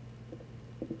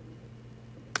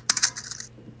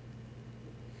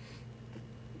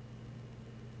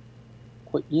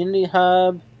 Quit Unity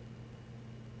Hub.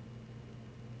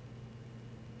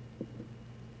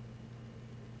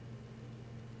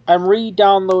 I'm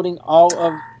re-downloading all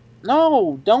of...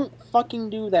 No! Don't fucking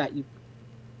do that, you...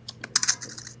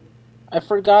 I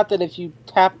forgot that if you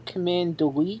tap Command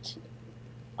Delete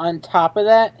on top of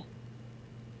that,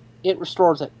 it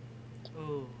restores it.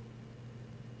 Ooh.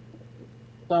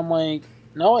 So I'm like,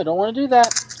 no, I don't want to do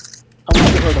that. I want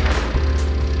to get rid of it.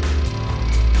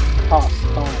 Pause.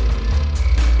 Fine.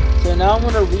 So now I'm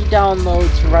going to re-download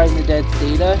Surviving the Dead's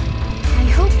data. I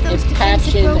hope those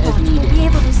defensive robots will be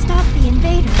able to stop the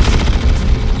invaders.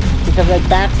 Because I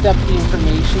backed up the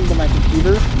information to my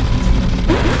computer.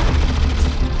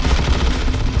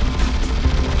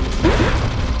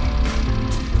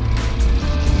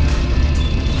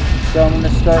 So I'm gonna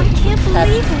start. I can't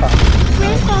believe it.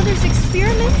 Grandfather's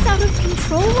experiments out of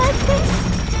control like this?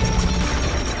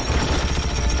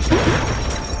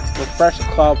 Refresh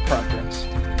cloud projects.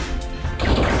 I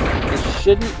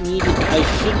shouldn't need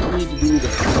to do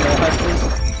this.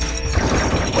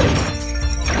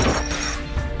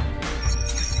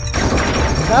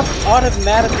 Stop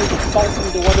automatically defaulting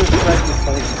to other threads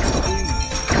please.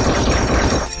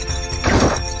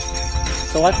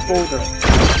 Select folder.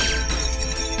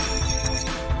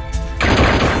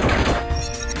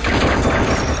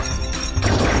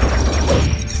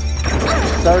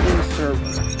 Starting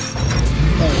server.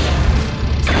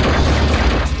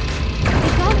 The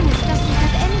government doesn't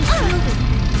have any shielding,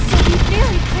 so be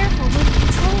very careful when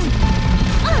controlling it.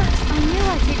 I knew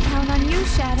I could count on you,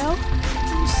 Shadow.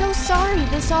 I'm so sorry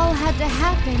this all had to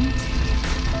happen.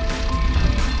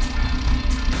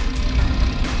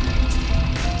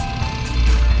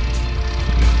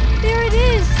 There it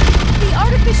is! The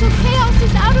artificial chaos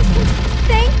is out of control.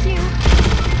 Thank you!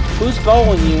 Who's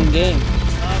following you in game?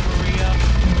 Maria.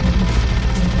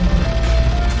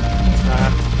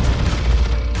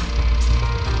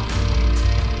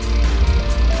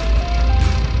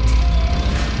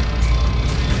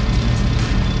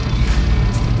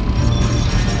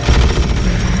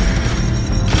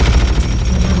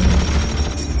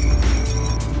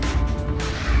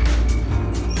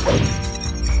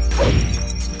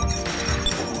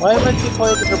 Why must you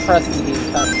play the depressing game?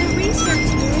 The research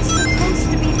here is supposed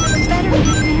to be for the betterment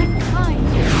of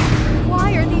mankind. Why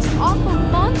are these awful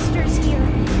monsters here?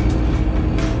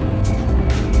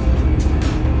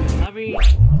 I mean,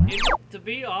 to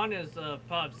be honest,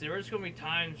 Pops, there is going to be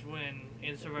times when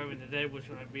in Surviving the Dead was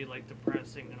going to be, like,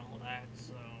 depressing and all that,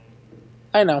 so...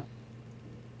 I know.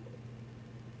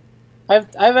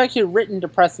 I've actually written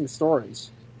depressing stories,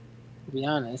 to be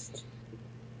honest.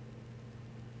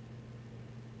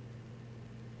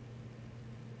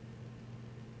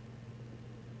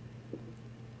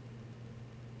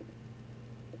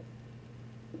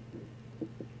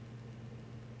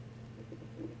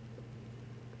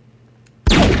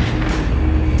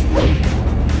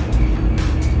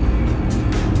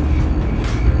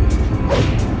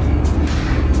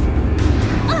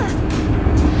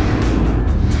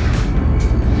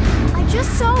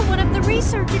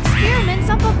 research experiments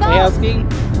up above. Hey,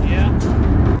 Houseking?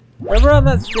 Yeah. Remember on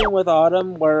that stream with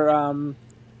Autumn where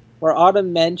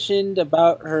Autumn mentioned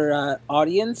about her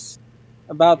audience,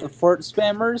 about the fort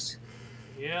spammers?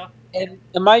 Yeah. And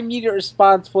my immediate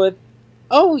response was,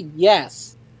 "Oh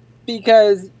yes,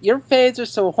 because your fans are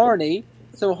so horny,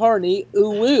 ooh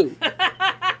woo."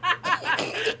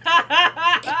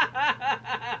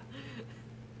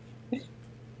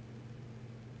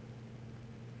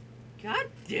 God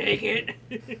dang it.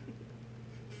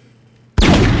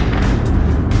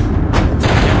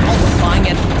 Multiplying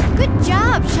it. Good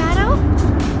job, Shadow.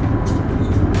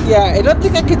 Yeah, I don't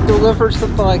think I could deliver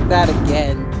something like that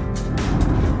again.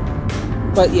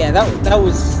 But yeah, that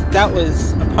was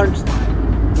a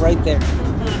punchline right there,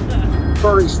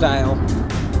 furry style.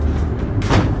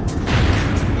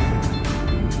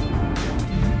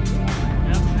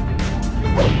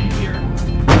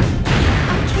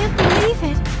 I can't believe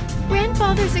it.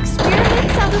 Grandfather's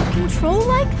experiments out of control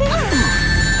like this?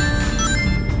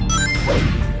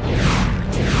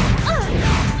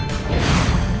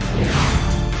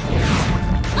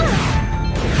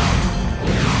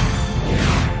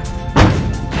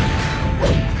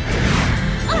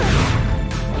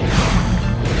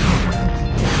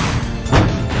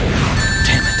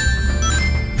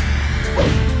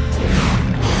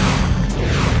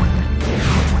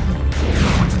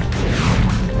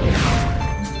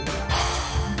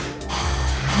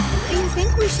 Do you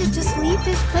think we should just leave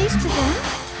this place to them?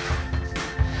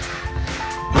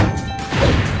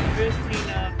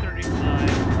 15:35.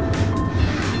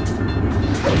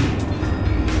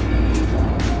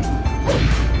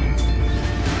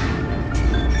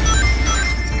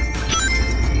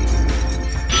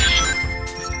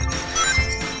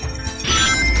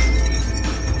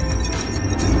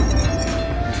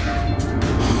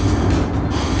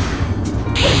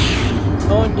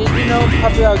 Oh, and did you know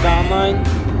UpVoice Online?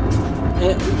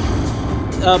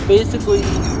 Basically,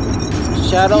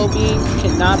 shadow beings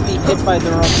cannot be hit by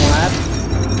their own blast.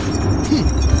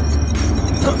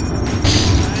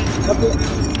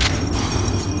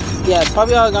 Yeah,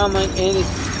 UpVoice Online and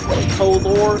its code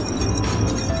lore.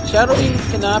 Shadow beings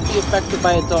cannot be affected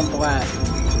by its own blast.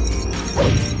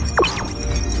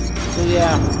 So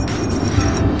yeah,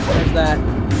 there's that.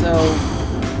 So.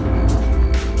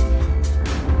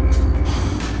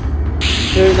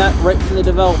 Hearing that right from the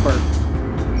developer.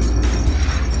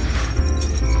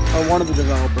 Or one of the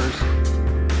developers.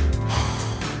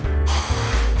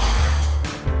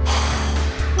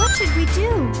 What should we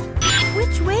do?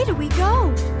 Which way do we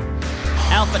go?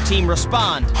 Alpha team,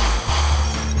 respond.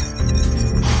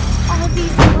 All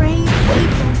these brave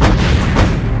people.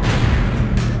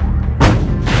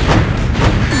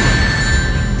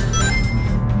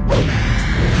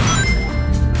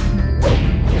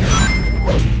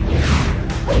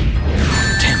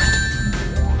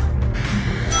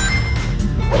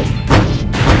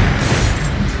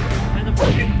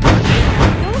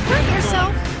 Don't hurt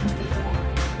yourself.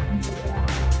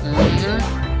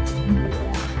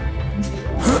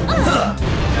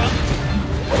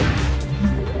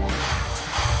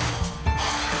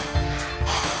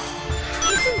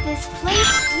 Isn't this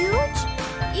place huge?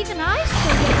 Even I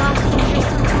still get lost in here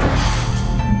sometimes.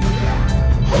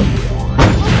 Hope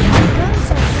the gun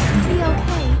soldiers will be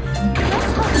okay.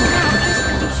 Let's help them out just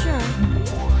to be sure.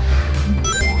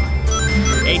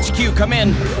 HQ, come in.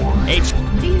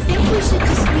 Do you think we should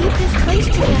just leave this place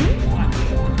to them?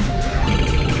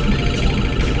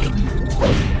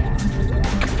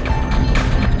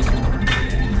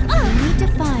 We need to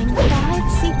find 5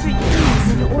 secret keys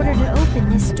in order to open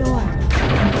this door.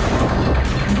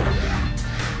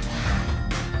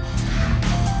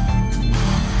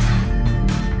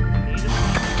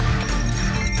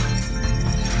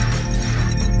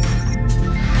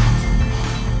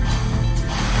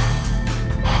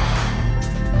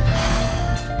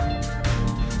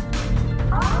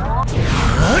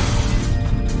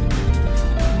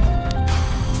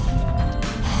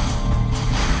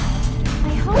 I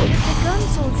hope that the gun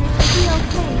soldiers will be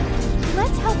okay.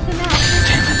 Let's help them out just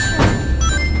to be sure.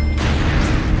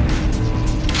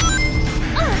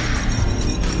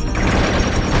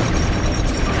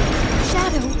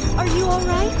 Shadow, are you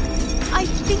alright? I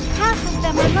think half of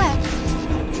them are left.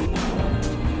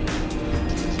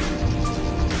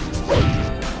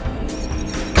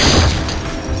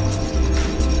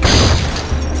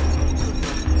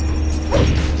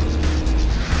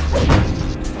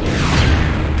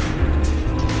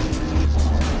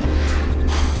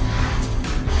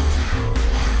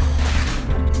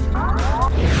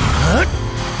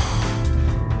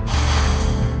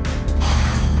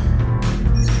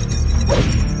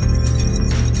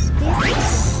 This is a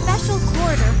special course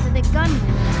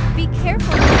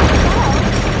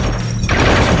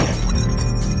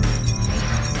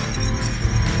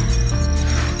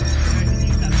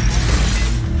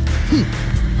Thank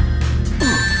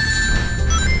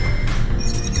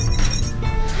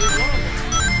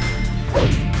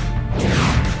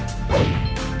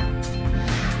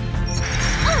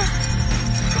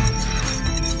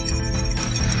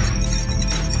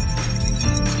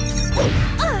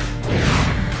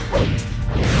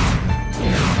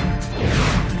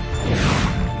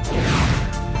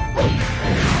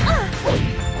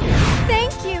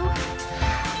you.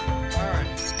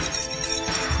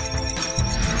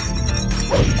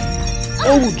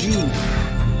 Oh, jeez.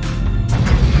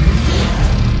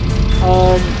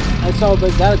 I saw how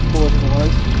big that explosion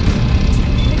was.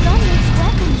 The gunner's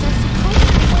weapons are supposed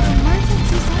to be for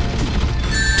emergencies only.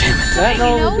 Damn it. That you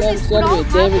know no this damage would all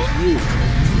enemy damaged happen? you.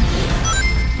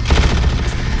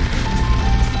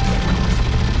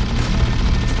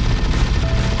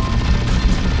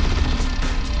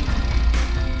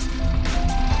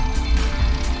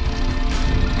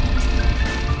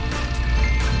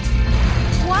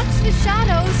 Watch the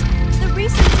shadows. The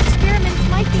research experiments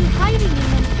might be hiding in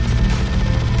them.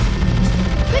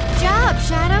 Good job,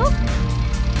 Shadow.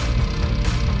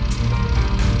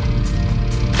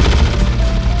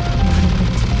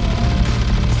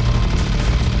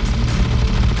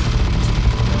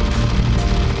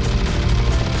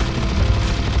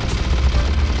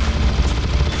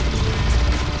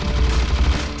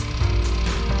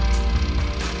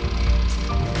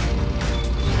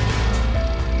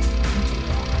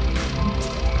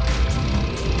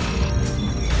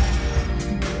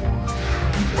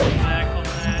 Back on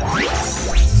that.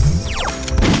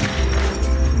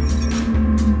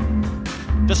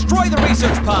 Destroy the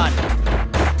research pod!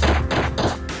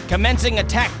 Commencing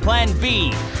attack plan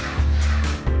B.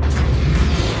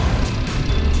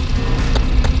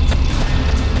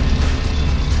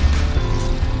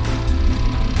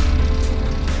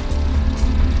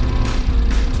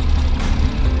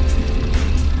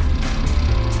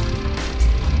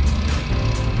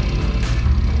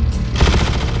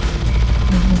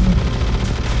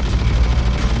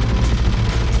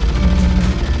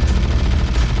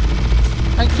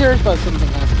 I'm curious about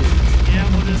something last week. Yeah,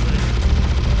 what is it?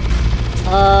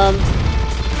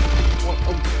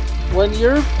 When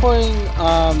you're playing,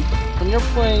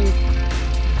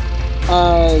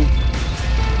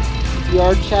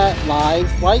 VR chat live,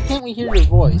 why can't we hear your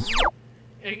voice?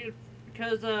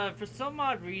 Because for some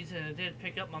odd reason it didn't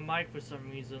pick up my mic for some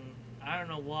reason. I don't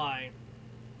know why.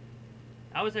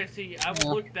 I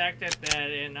looked back at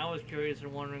that and I was curious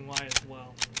and wondering why as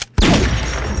well.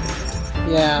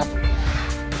 Yeah.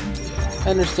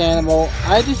 Understandable.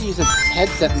 I just use a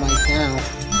headset mic now.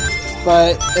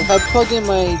 But if I plug in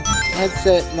my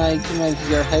headset mic to my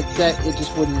VR headset, it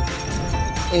just wouldn't...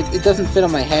 It doesn't fit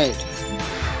on my head.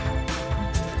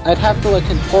 I'd have to like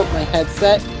contort my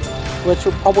headset, which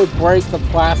would probably break the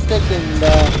plastic, and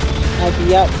I'd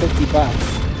be out $50.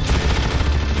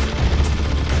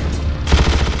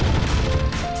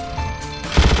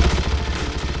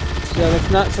 So that's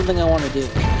not something I want to do.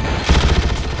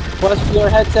 Plus, VR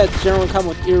headsets generally come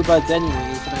with earbuds anyways,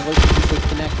 and I like to keep this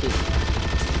connected.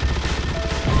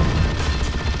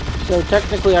 So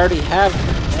technically I already have a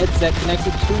headset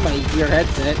connected to my VR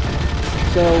headset.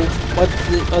 So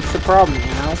what's the problem, you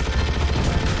know?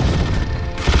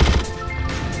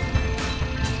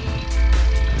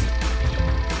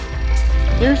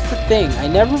 Here's the thing, I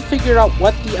never figured out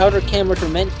what the outer cameras were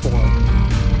meant for.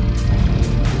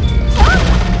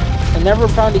 I never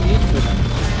found a use for them.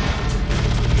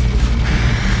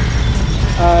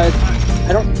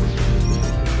 I don't...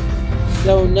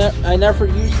 So, I never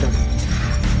used them.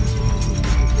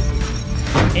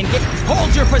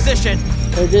 Hold your position!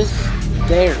 They're just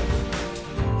there.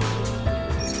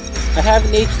 I have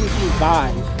an HTC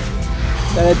Vive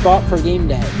that I bought for game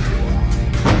day.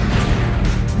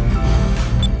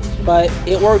 But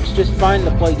it works just fine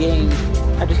to play games.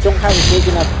 I just don't have a big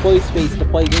enough play space to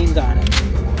play games on it.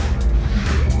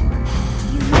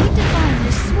 You need to find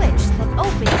the switch that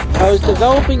opens this I was door.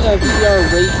 developing a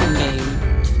VR racing game,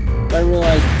 but I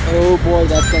realized, oh boy,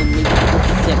 that's gonna make me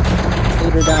sick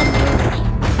later down the road.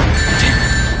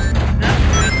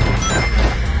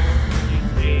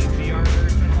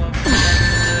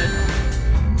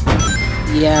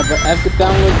 Yeah, but I have to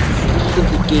download the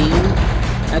game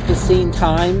at the same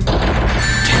time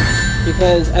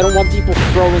because I don't want people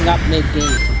throwing up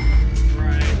mid-game.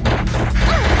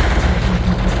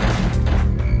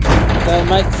 So I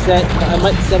might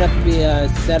set up the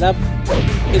setup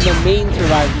in the main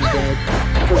surviving dead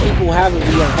for people who have a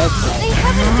VR headset They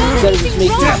haven't done instead of just anything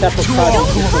making a wrong. separate Don't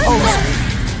project. hurt them.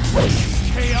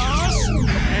 Chaos!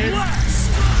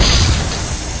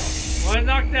 Well, I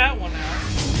knocked that one out.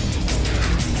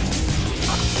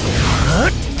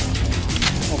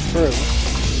 true.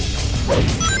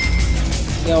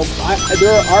 You know,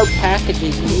 there are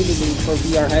packages in Unity for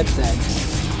VR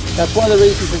headsets. That's one of the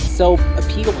reasons it's so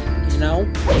appealing, you know?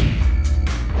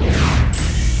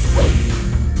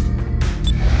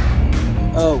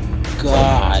 Oh,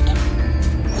 God.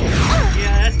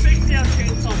 Yeah, that makes the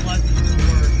chainsaw lessons to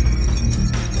work.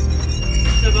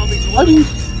 Except I'll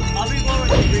be blowing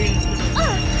the green instead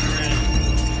of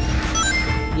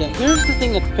red. Yeah, here's the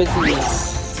thing that's pissing me off.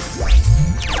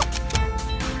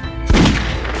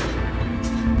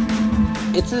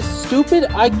 It's a stupid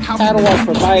iCatalog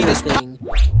provider thing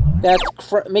that's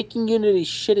making Unity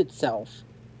shit itself.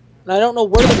 And I don't know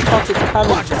where the fuck it's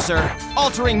coming Roger, from. sir.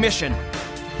 Altering mission.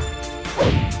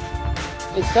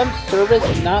 Is some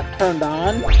service not turned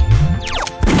on?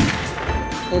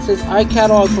 It says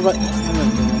iCatalog provider. Oh my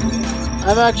God.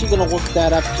 I'm actually gonna look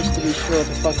that up just to be sure what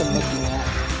the fuck I'm looking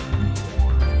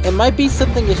at. It might be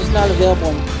something that's just not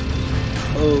available.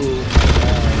 Oh,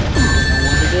 I don't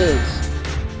know what it is.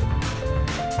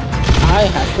 I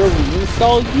have to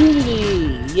reinstall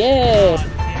Unity! Yay!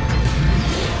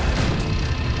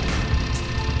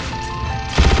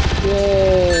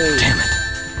 Yay! Damn it.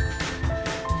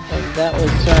 And that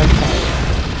was sarcasm.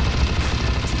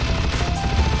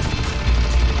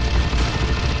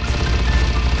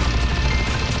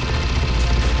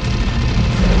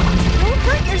 Don't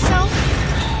hurt yourself.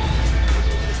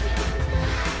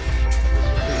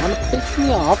 You wanna piss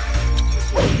me off?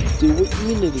 Do what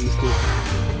Unity's do.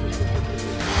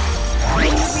 When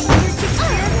your research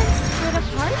experiments split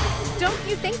apart, don't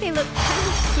you think they look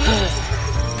pretty cute?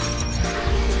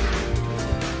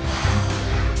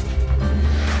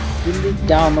 Unity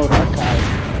download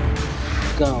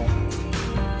archive. Go.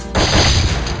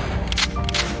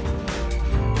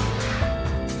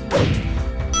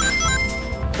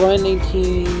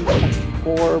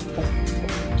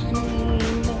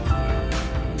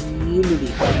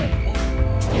 Unity.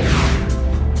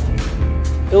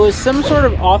 It was some sort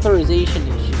of authorization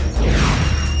issue.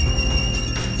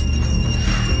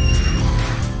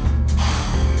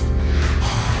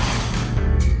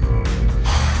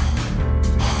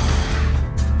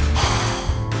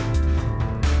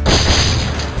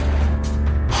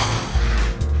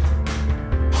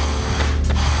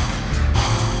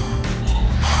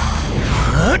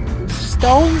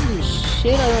 Installing some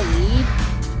shit I don't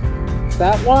need? Is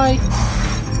that why?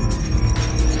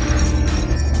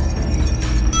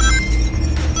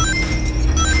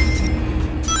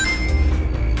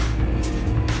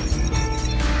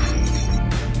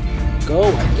 Go,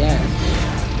 I guess.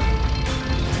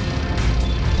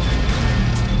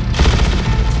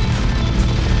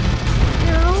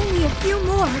 There are only a few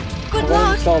more. Good I'm gonna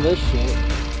luck. install this shit.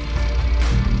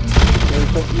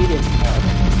 There's what you didn't have.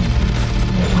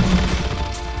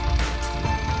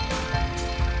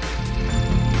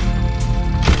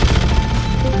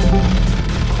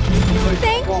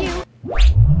 Thank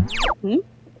you.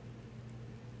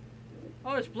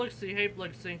 Oh, it's Blixie. Hey,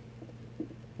 Blixie.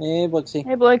 Hey, Blixie.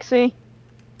 Hey, Blixie.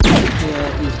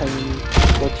 Yeah, he's having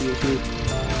glitchy issues.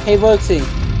 Hey, Blixie.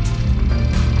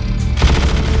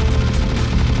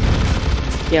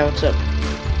 Yeah, what's up?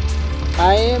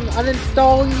 I am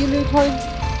uninstalling Unity 20.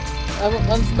 I'm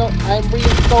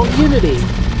reinstalling Unity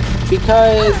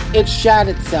because it shat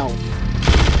itself.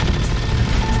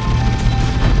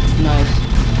 Nice.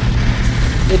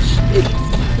 It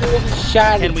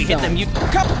shat Can we hit itself. them? You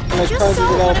And I Just tried to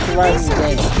saw develop one of the the right research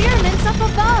way. experiments up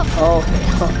above. Oh.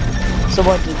 So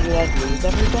what, did you like lose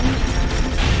everything?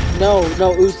 No,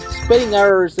 it was spitting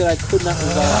errors that I could not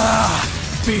resolve.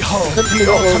 Behold Couldn't the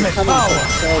figure out where it was ultimate coming power! from,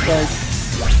 so I was like,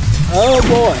 oh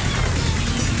boy.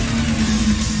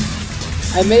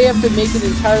 I may have to make an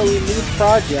entirely new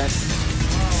project.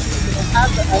 I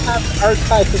have an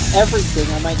archive of everything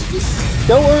on my computer.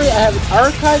 Don't worry, I have an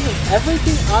archive of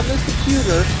everything on this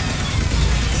computer,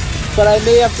 but I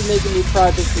may have to make a new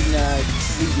project and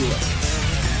redo it.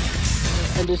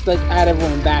 And just like add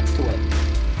everyone back to it.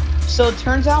 So it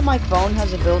turns out my phone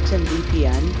has a built-in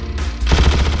VPN.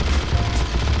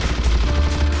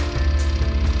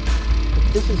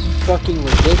 This is fucking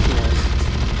ridiculous.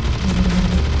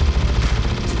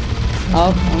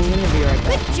 Oh, I'm gonna be right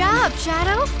back. Good job,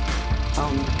 Shadow.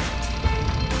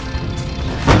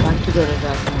 Time to go to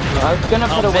that. I was gonna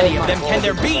put How away many of my them can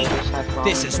there folder, be? but I just had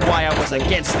problems. This is why I was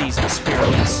against these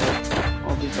experiments.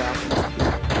 I'll be back.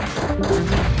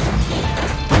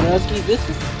 Nosky, this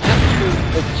is actually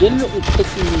legitimately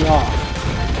pissing me off.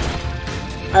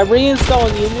 I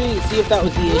reinstalled Unity to see if that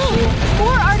was the issue.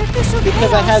 More artificial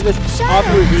Because I had this Shadow,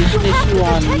 authorization you have issue to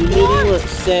on protect Unity more. where it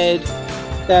said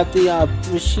that the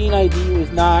machine ID was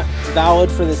not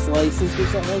valid for this license or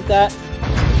something like that.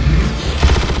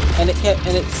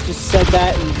 and it's just said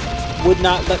that and would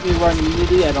not let me run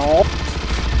Unity at all.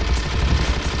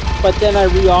 But then I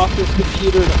re-off this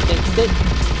computer and it fixed it.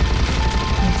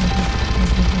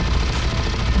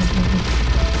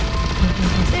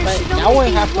 But now I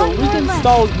have to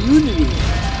reinstall Unity.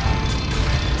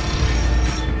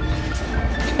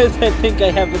 Because I think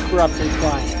I have a corrupted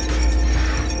client.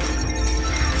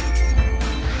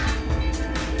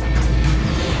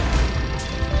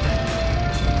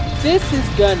 This is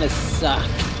gonna suck.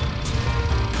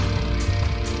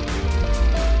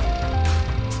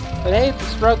 But hey, it's the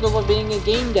struggle of being a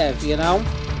game dev, you know?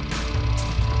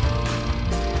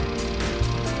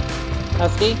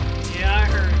 Husky? Yeah, I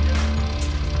heard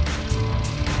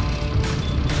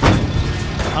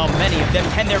How many of them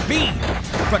can there be?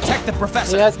 Protect the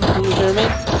professor. Yes, can you hear me?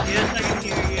 Yes, I can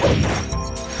hear you.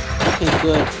 Okay,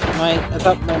 good. I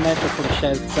thought my microphone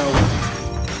shed, so...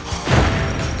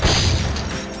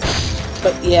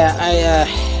 But yeah,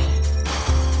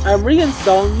 I'm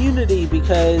reinstalling Unity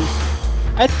because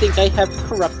I think I have a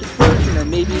corrupted version, or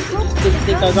maybe it just didn't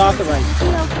think I was authorized to.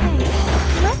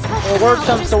 Or worst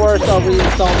comes to worst, I'll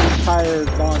reinstall the entire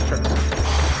launcher.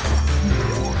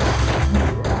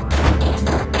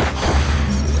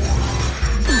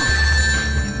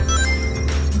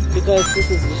 Because this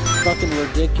is just fucking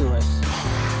ridiculous.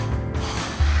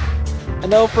 I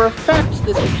know for a fact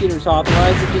this computer's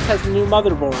authorized, it just has a new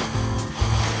motherboard.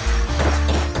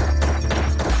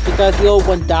 Because the old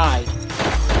one died.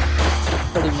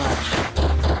 Pretty much.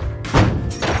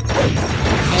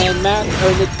 And Macs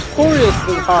are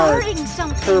notoriously hard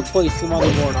to replace the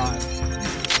motherboard on.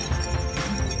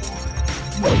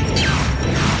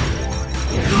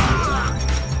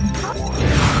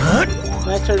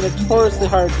 Macs are notoriously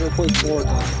hard to replace boards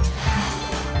on.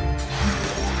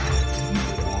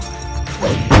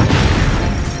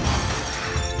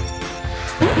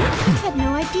 I had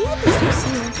no idea this was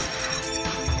here.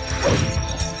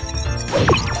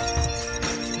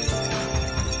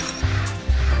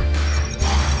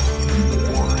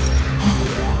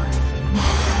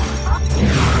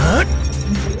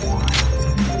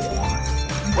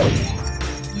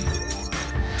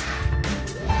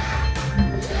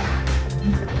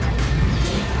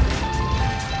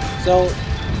 So,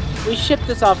 we shipped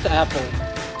this off to Apple,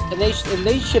 and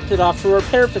they shipped it off to a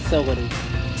repair facility.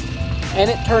 And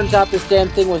it turns out this damn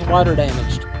thing was water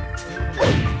damaged.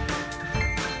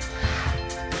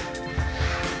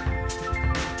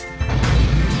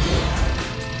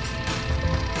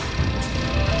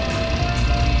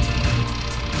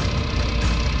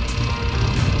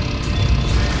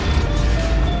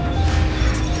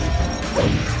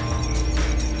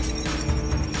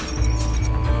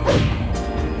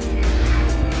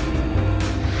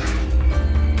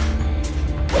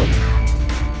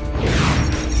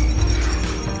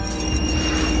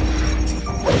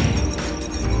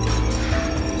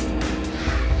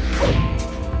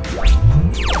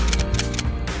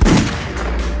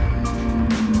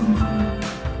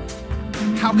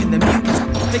 How can the mutants?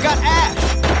 They got Ash!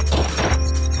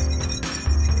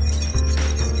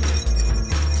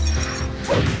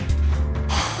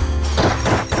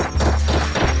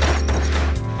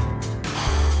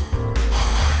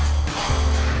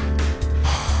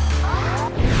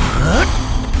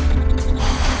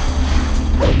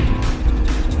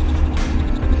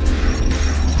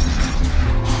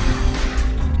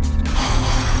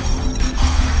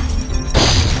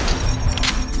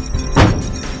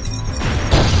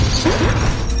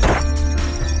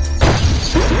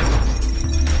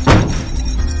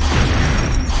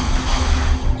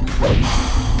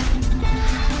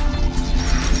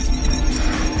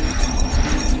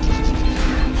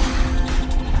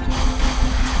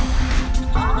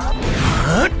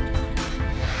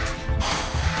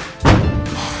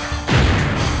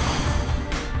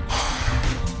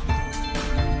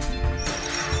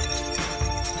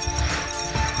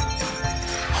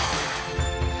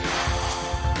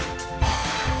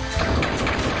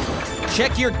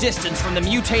 Check your distance from the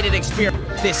mutated experiment.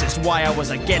 This is why I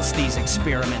was against these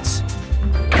experiments.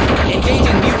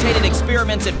 Engaging mutated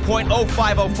experiments at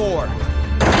 .0504.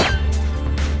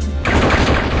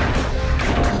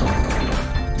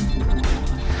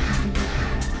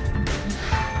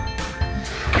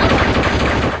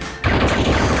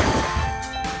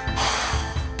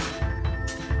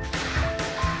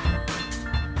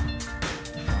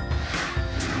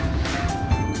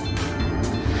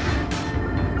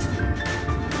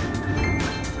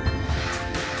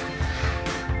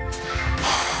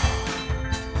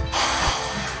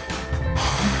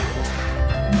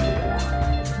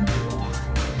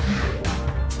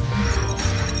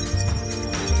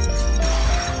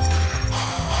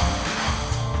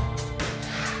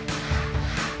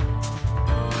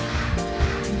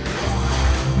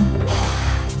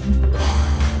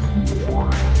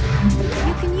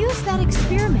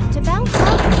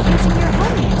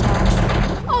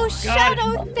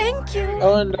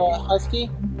 Oh, and Husky?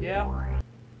 Yeah.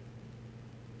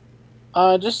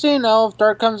 Just so you know, if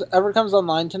Dark ever comes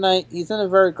online tonight, he's in a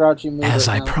very grouchy mood. As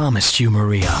right I now. promised you,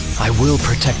 Maria, I will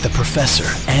protect the Professor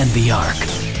and the Ark.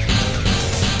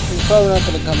 He's probably not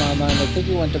going to come online. I think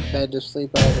he went to bed to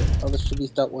sleep. All this should be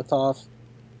dealt with off.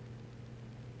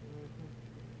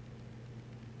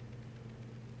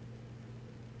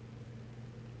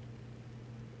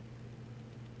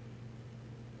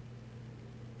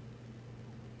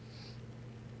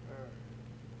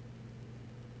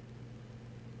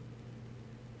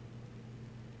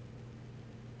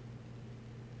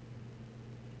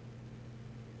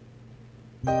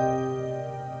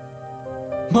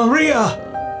 Maria!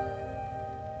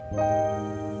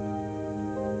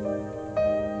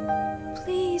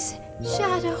 Please,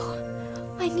 Shadow.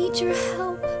 I need your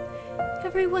help.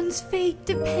 Everyone's fate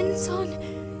depends on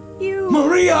you.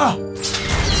 Maria!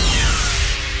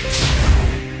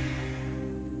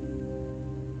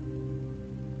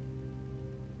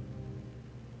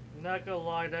 Not gonna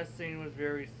lie, that scene was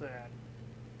very sad.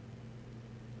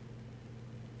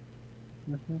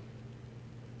 Mm-hmm.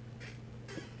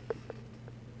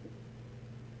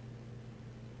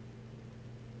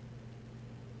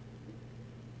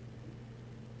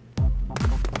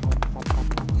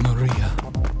 Maria.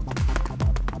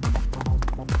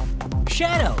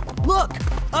 Shadow, look!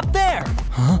 Up there!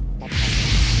 Huh?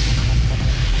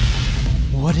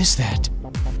 What is that?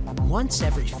 Once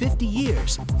every 50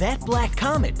 years, that black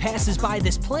comet passes by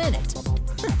this planet.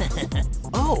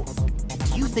 Oh,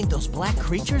 do you think those black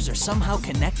creatures are somehow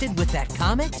connected with that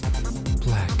comet?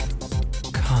 Black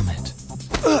comet.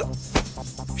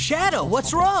 Shadow,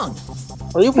 what's wrong?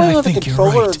 Are you playing I with a think you're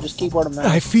controller or right. just keyboard and mouse?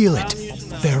 I feel it. I'm using,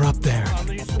 They're up there.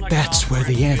 I'm using, like, That's where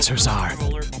the answers are.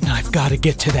 I've got to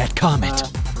get to that comet.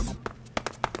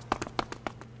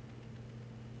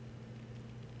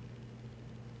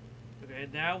 Okay,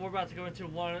 now we're about to go into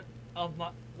one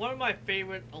of my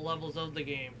favorite levels of the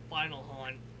game, Final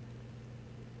Hunt.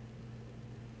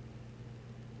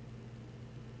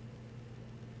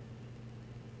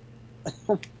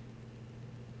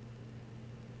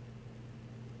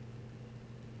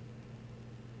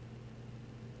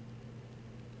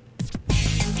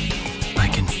 I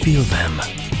can feel them.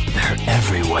 They're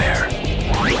everywhere.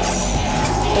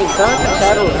 Hey, Sonic and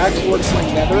Shadow are actually working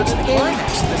together in this game?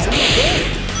 Climax of this new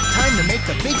game. Time to make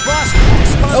the big boss man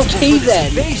responsible Okay, for this then.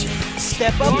 invasion.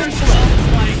 Step up and play.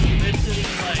 Like, this is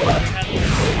like,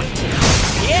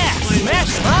 Yeah,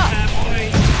 smash him up.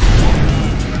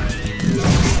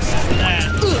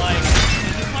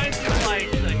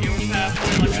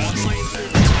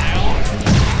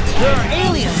 There are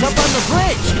aliens up on the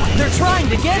bridge. They're trying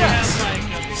to get us.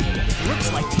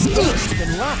 Looks like this gate's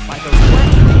been locked by those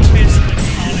black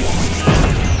creatures.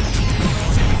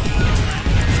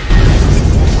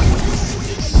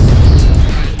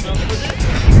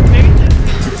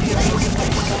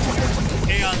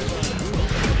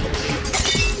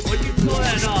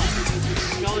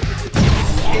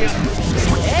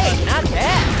 Hey, not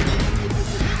bad.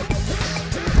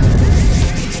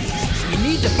 You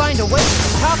need to find a way to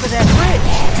the top of that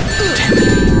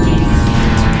bridge.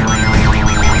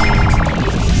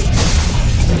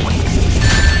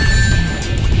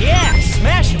 Yeah,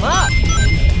 smash him up.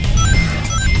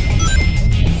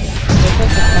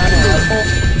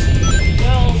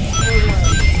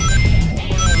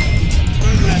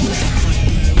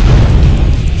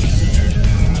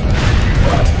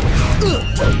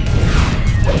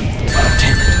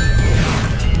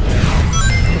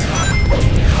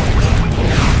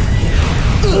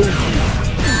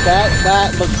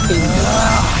 That looks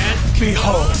dangerous.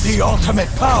 Behold the ultimate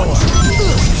power!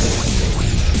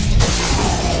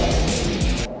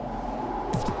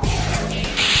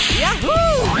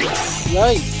 Yahoo!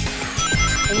 Yikes.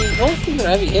 I mean, most of them are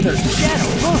heavy hitters. Shadow,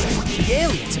 look! The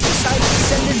aliens have decided to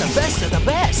send in the best of the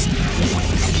best!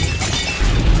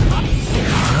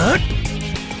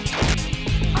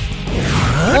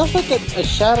 Sounds like a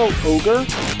shadow ogre.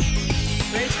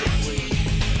 Basically,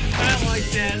 kind of like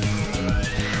that.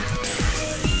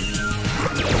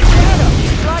 Shadow,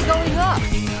 try going up!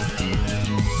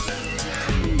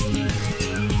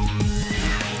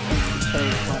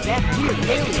 That weird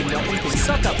alien weapon can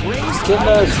suck up rings Can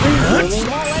the stream hear me?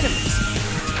 small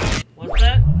enemies. What's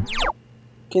that?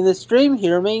 Can the stream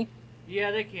hear me?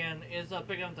 Yeah, they can. It's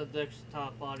picking up the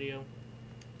desktop audio.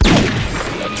 Too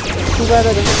bad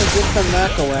it doesn't exist on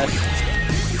macOS.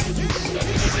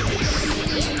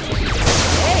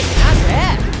 Hey, not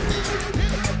bad!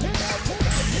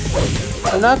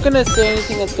 I'm not gonna say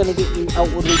anything that's gonna get you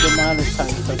outwardly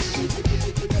demonetized, Dusty.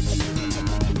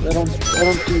 I don't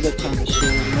do that kind of shit.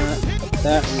 I'm not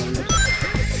that weird.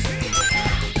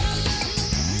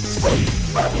 Yeah,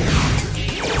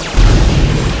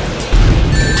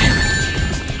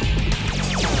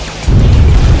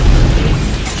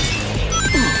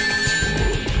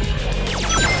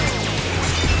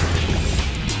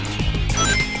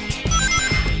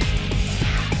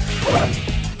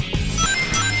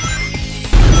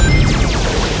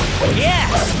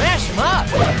 smash him up!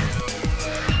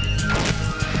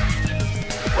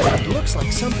 It looks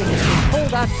like something has been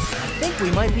pulled out. I think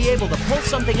we might be able to pull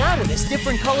something out of this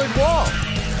different colored wall.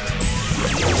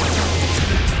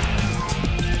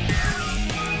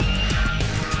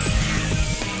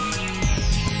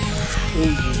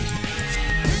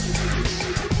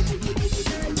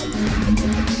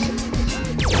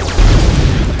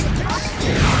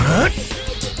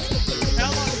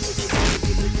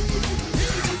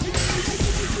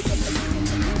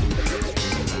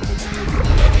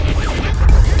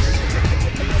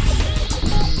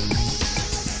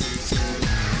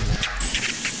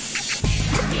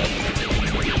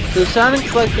 So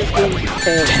Sonic's like this game's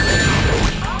Tails.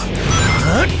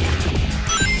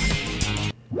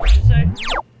 What'd you say?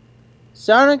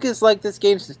 Sonic is like this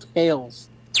game's Tails.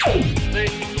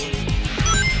 Basically.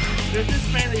 This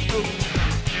is mainly focused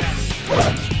on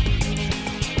Shadow.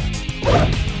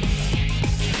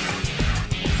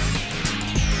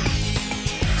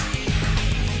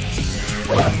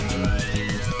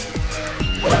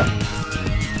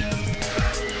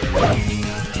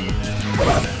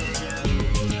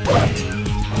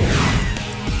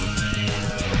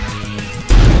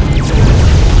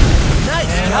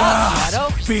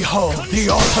 Behold the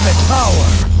ultimate power!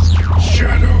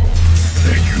 Shadow,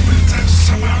 the humans have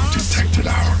somehow detected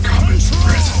our comet's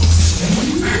presence.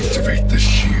 Activate the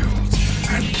shields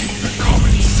and keep the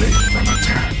comet safe from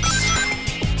attacks.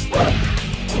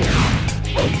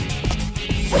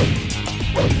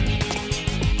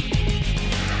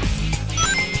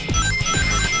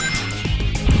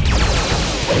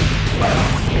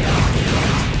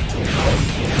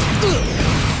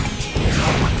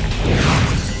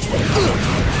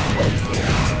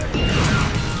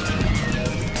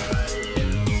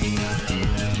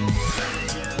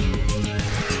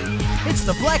 It's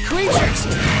the black creatures!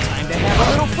 Time to have a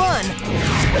little fun!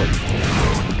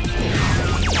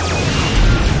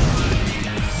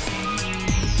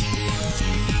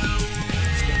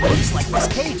 It looks like this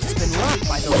cage has been locked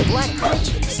by those black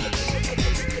creatures.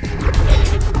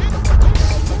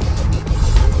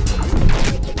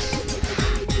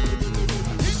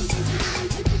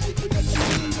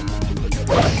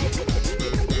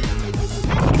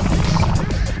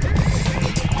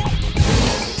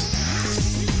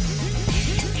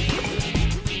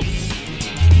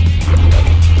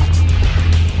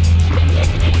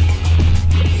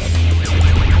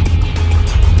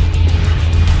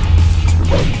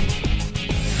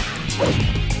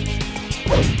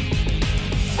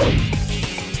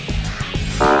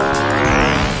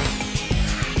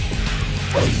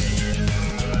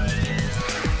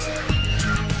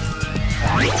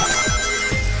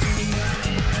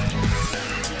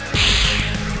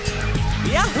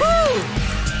 Yahoo!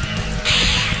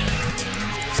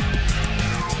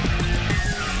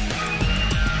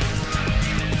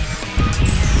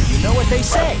 You know what they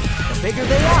say, the bigger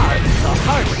they are, the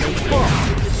harder they fall.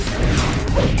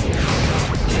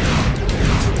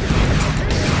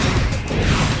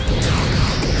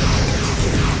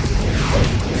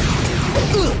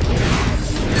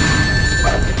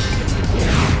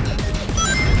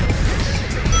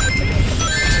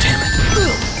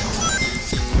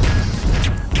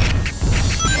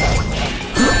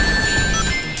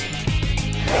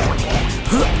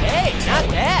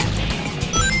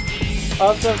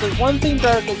 Also, if there's one thing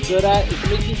Dark is good at, is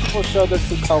making people show their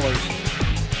true colors.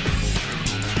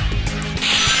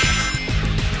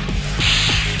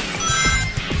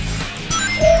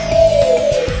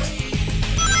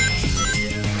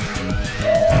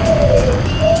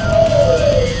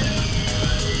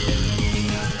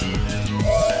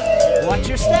 Watch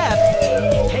your step.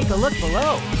 Take a look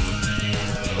below.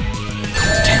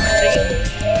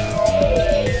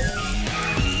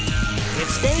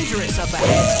 It's dangerous up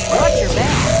ahead. Watch your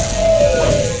back.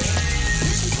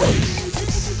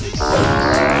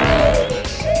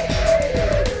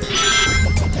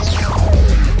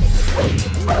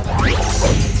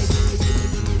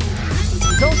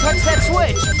 Don't touch that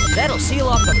switch. That'll seal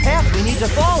off the path we need to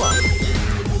follow.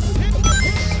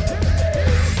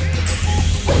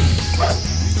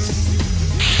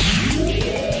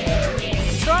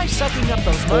 Try sucking up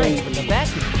those mines with the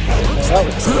vacuum. Looks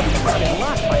like something's been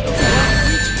locked by those black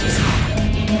creatures.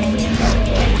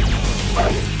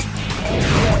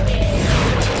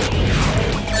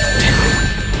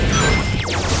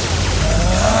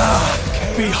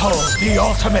 Behold the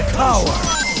ultimate power!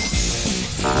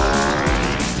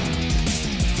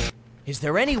 Is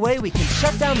there any way we can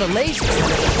shut down the lasers that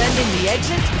are defending the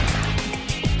exit?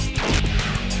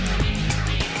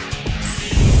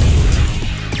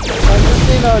 I'm just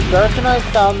saying, Dark and I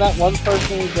found that one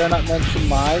person who dare not mention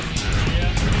live.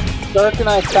 Dark and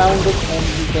I found it and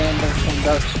we banned them from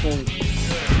Dark Stream.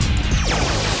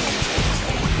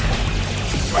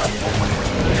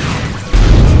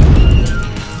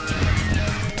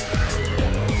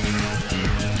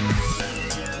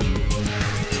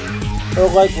 So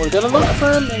like, we're gonna look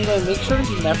for him and gonna make sure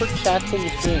he never chats in the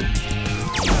stream.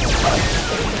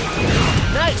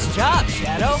 Nice job,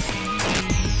 Shadow!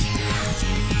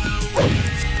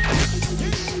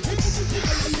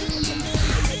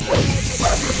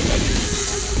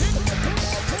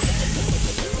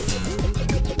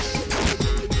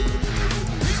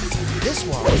 This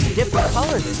wall is a different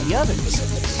color than the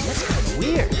others. That's kind of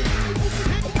weird.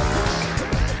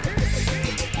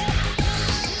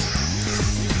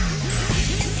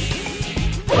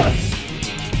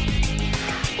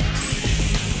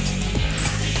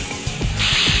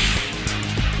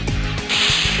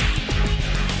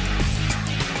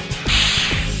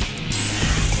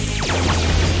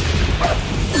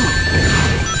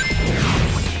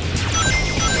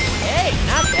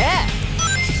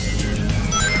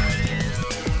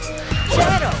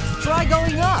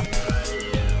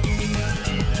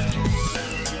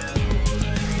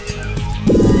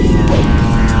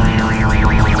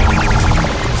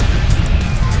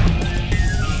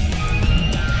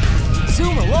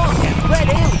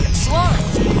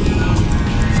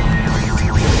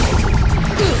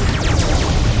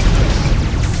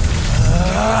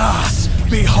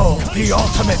 Behold the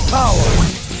ultimate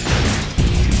power!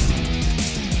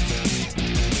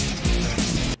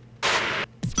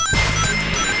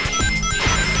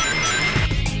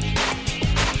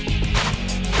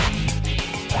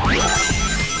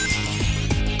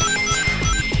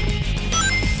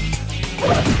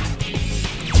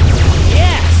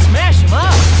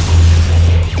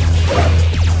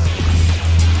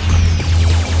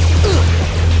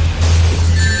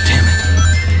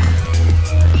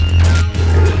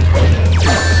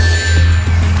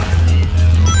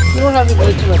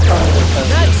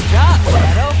 Nice job,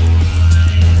 Shadow!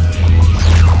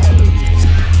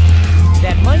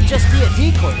 That might just be a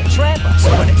decoy to trap us,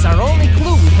 but it's our only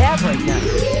clue we have right now.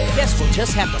 Guess we'll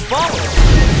just have to follow it.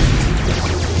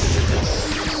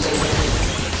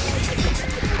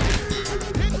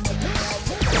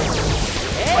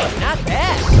 Hey, not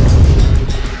bad!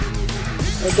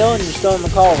 Hey Dylan, you're still on the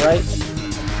call, right?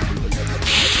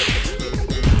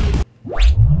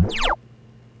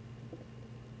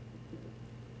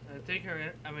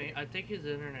 I think his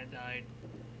internet died.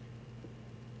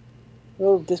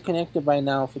 He'll have disconnected by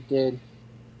now if it did.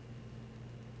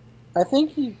 I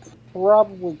think he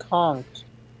probably conked.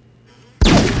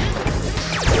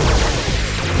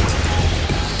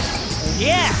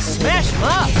 Yeah, smash him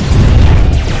up!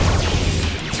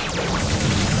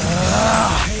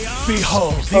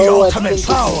 Behold the ultimate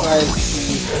power!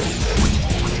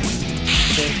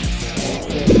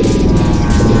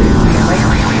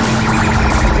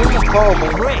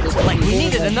 Great, like we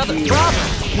needed another problem.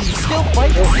 Can you still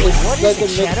fight? What is it,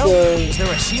 Shadow? Is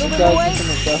there a shield in the way?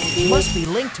 It must be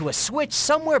linked to a switch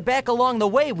somewhere back along the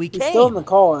way we came. He's still in the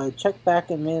call. I checked back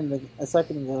him in a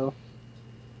second ago.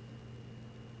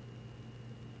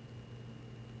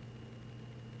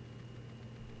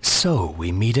 So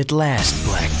we meet at last,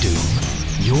 Black Doom.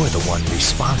 You're the one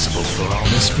responsible for all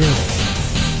this villainy.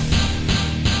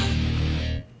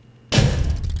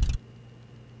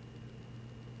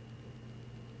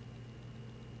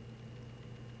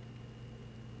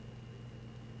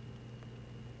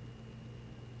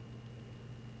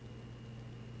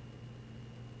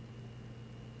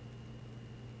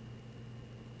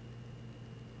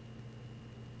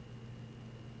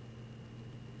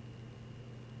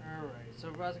 So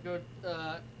we're about to go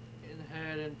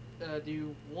ahead and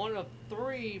do one of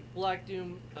 3 Black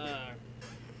Doom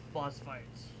boss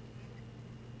fights.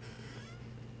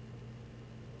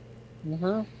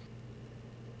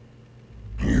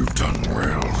 You've done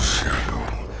well,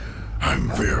 Shadow. I'm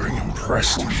very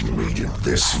impressed you made it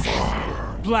this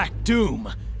far. Black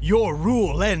Doom, your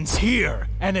rule ends here,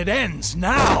 and it ends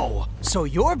now! So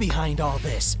you're behind all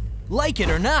this. Like it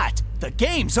or not, the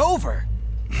game's over.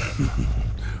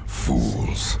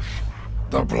 Fools.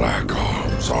 The Black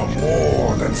Arms are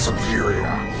more than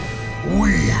superior.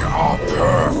 We are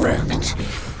perfect.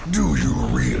 Do you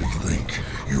really think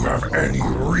you have any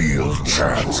real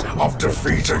chance of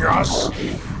defeating us?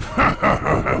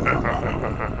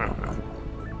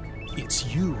 It's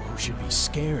you who should be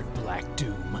scared, Black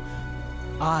Doom.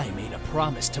 I made a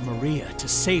promise to Maria to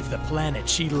save the planet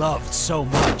she loved so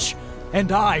much,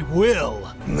 and I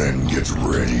will! Then get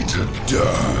ready to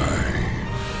die.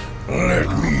 Let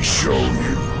me show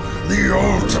you the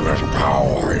ultimate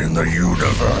power in the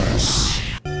universe.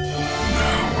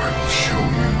 Now I will show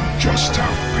you just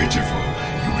how pitiful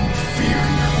you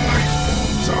inferior life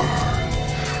forms are.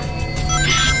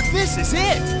 This is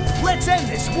it! Let's end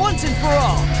this once and for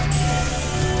all!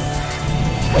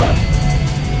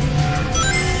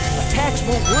 Attacks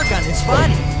won't work on his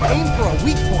body. Aim for a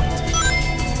weak point.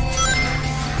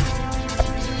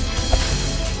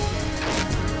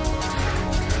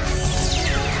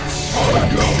 Oh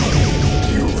no!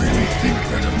 Do you really think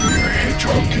that a mere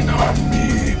hedgehog can harm me?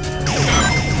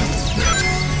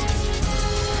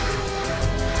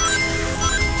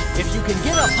 If you can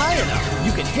get up high enough,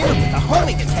 you can hit him with a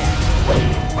homing attack.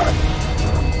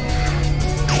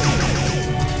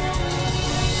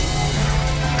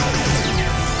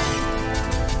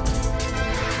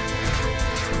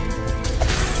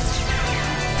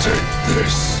 Take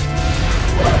this.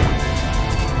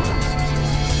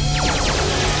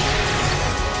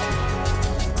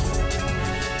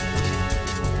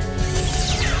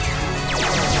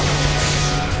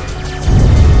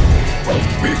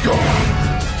 Be gone.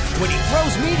 When he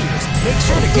throws meteors, make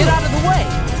sure to get out of the way.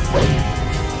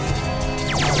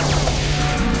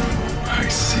 I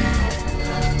see.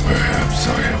 Perhaps I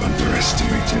have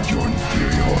underestimated your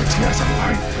inferiority as a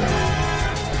life form.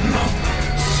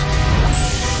 Nonetheless.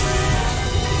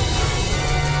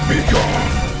 Be gone.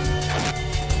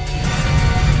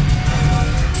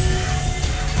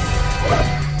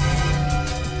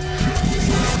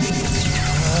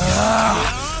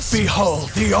 Behold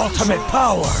the ultimate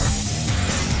power!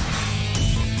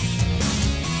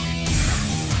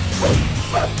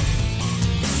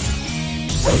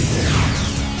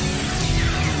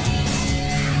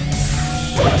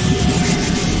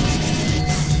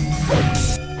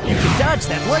 You can dodge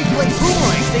that light blade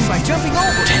boomerang thing by jumping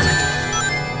over. Damn it!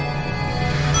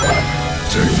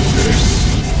 Take this.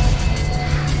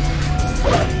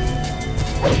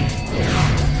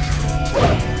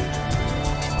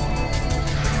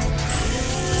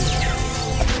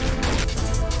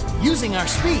 Using our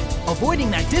speed,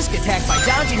 avoiding that disc attack by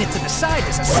dodging it to the side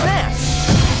is a snap.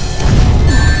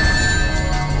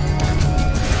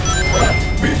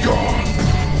 Be gone.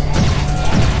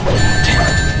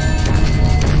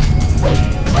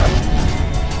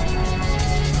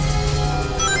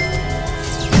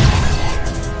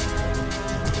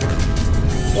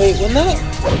 Wait, when that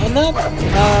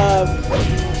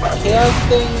chaos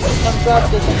thing comes up,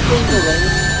 does it bring the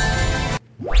rings?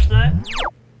 What's that?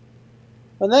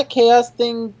 When that chaos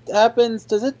thing happens,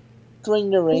 does it bring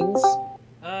the rings?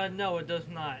 No, it does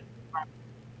not.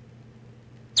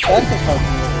 That's a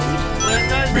fucking But it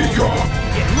does. Be gone.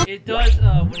 It does.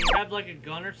 When you have like a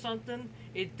gun or something,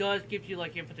 it does give you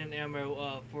like infinite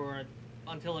ammo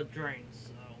until it drains.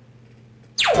 So.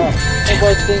 hey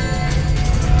boy, think.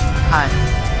 Hi.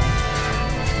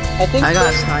 I think I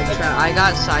got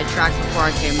sidetracked before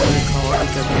I came on the call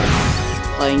because I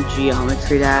was playing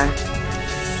Geometry Dash.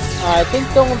 I think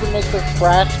someone to make a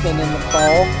crash spin in the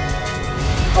call.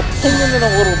 I'll ping him in a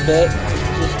little bit.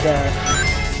 Just yeah.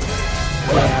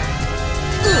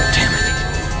 Damn it!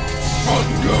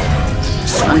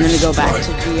 I'm gonna go back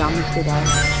to Geometry Dash.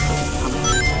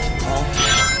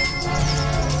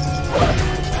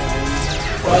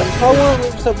 You probably want to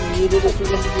leave stuff muted if you're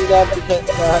going to do that because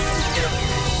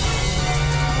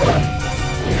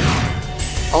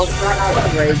I'll try not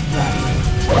to rage that.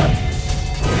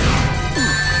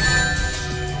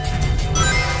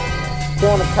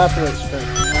 Don't want to copyright strike,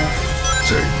 you know?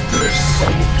 Take this.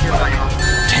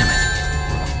 Damn it!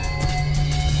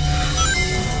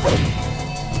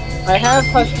 I have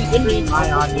Husky Stream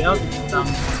my audio. I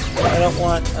don't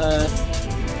want I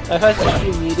have Husky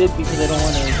Stream muted because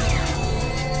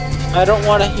I don't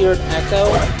want to hear an echo.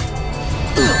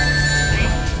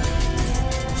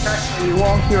 You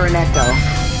won't hear an echo.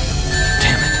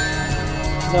 Damn it!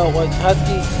 No, like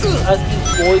Husky's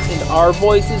voice and our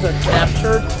voices are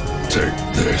captured. Take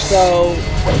this. So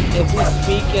if we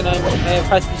speak and I have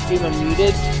Husky Stream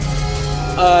unmuted,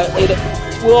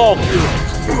 we'll all hear it.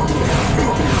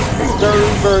 Very,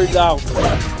 very loud.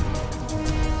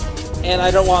 And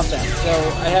I don't want that, so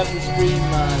I have the stream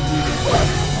muted.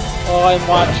 While I'm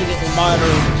watching it and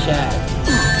monitoring the chat.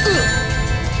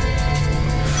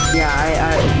 Yeah,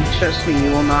 I trust me,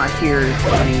 you will not hear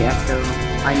any echo.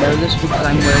 I know this because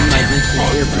I'm wearing my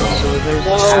Bluetooth earbuds, so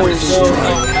there's no,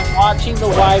 I'm watching the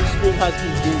live stream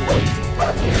Husky do it.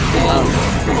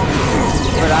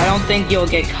 But I don't think you'll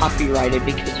get copyrighted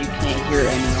because you can't hear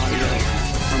any audio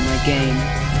from the game.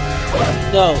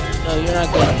 No, you're not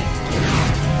getting it.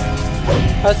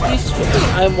 Husky Scream.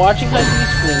 I'm watching Husky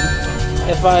Scream.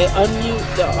 If I unmute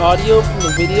the audio from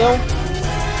the video,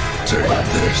 take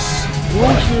this.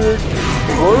 You'll hear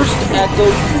the worst echo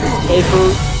you've ever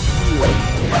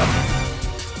heard.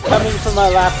 Coming from my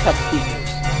laptop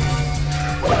speakers.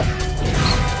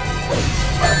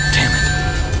 Damn it.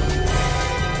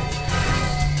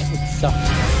 It sucks.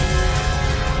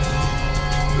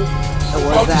 So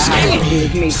what does that have to do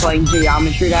with me playing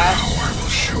Geometry Dash? I will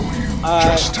show you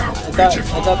just how I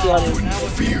thought the audio.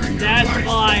 That's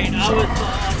fine. I was on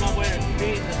my way to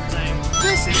beat this thing.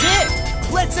 This is it!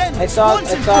 Let's end this I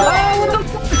once and for all!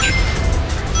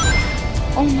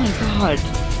 Oh my god.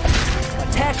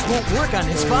 Attacks won't work on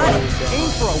his body. Aim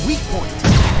for a weak point.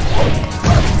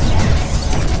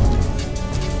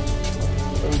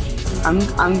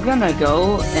 I'm gonna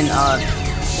go and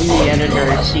in the editor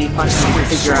see if I can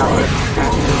figure out what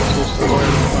happened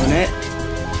on it.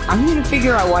 I'm gonna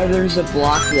figure out why there's a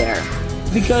block there.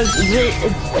 Because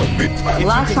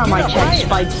last time I checked,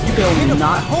 spikes still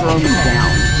not thrown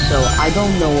down, so I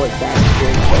don't know what that's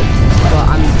doing. But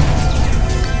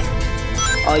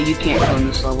oh, you can't clone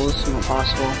this level, it's not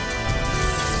possible.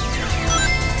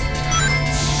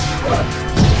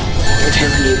 It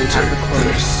doesn't even have the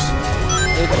clone.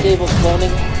 Disable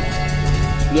cloning?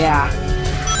 Yeah.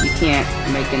 You can't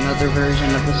make another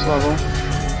version of this level.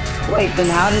 Wait, then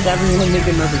how did everyone make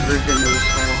another version of this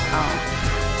level? Oh.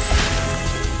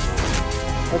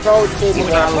 Let's all disable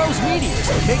those meteors.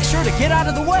 Make sure to get out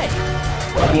of the way.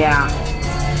 Yeah.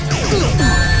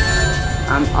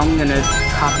 I'm gonna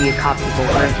copy a copyable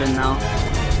version though.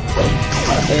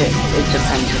 It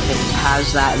depends if it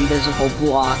has that invisible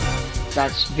block.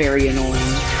 That's very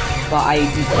annoying. But I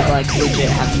like legit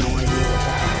have no idea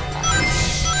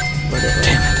what that is.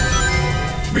 Damn it.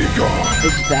 Be gone.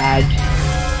 It's bad.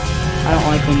 I don't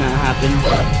like when that happens.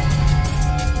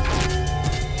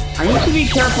 I need to be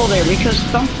careful there because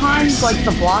sometimes like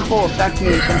the block will affect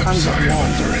me and sometimes it I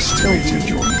won't. underestimated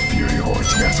your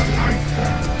inferiority as a life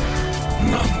form.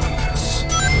 Nonetheless.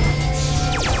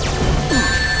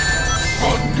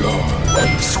 On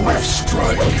guard, swift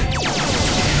strike.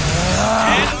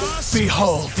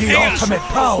 Behold the ultimate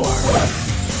power!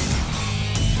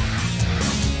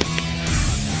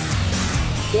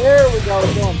 There we go,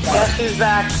 we're going back. Guess who's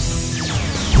back?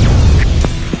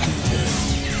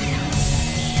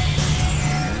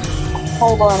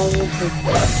 Hold on, I need to...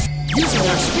 Using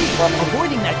our speed,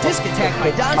 avoiding that disc attack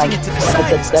by dodging it to the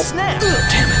side is a snap.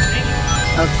 Damn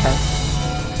it. Okay.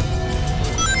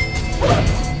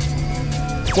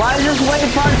 Why is this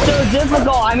wave part so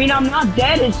difficult? I mean, I'm not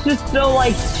dead, it's just so,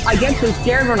 like, I get so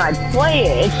scared when I play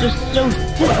it. It's just so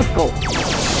difficult.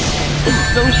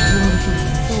 It's so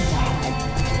bad.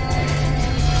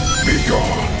 Be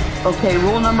gone. Okay,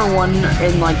 rule number 1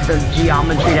 in, like, the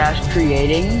Geometry Dash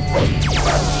creating.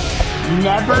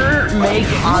 Never make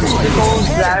obstacles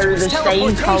that are the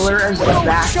same color as the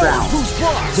background.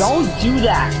 Don't do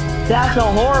that. That's a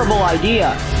horrible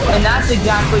idea. And that's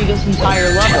exactly this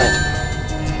entire level.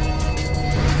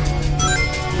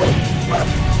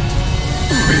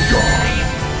 Be gone.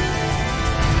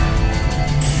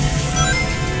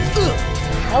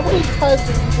 How many times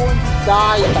are you going to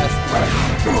die,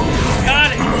 Husky?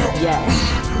 Got it! Yes.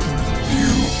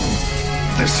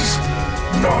 This is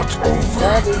not over.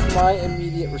 That is my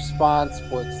immediate response,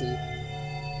 Woodsy.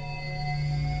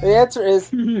 The answer is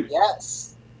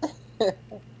yes.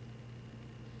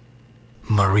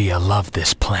 Maria loved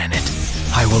this planet.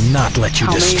 I will not let you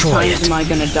destroy How many times it. am I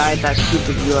gonna die at that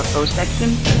stupid UFO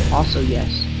section? Also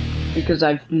yes. Because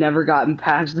I've never gotten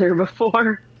past there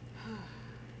before.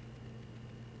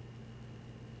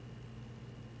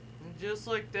 Just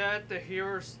like that, the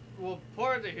hero's... Well,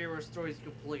 part of the hero story is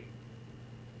complete.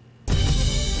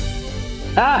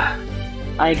 Ah!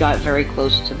 I got very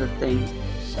close to the thing.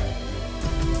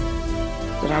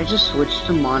 Did I just switch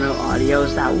to mono audio?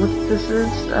 Is that what this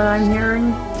is I'm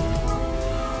hearing?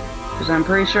 Because I'm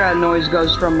pretty sure that noise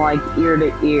goes from like ear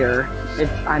to ear.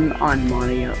 I'm on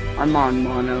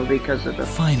mono because of the...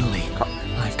 Finally,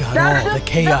 I've got all the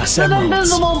Chaos Emeralds. That's an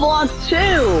invisible block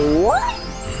too! What?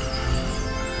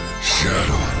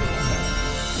 Shadow.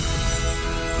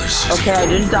 This is Okay, I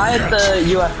didn't die at the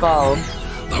UFO.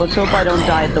 Let's hope I don't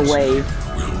die at the wave.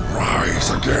 Will rise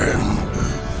again.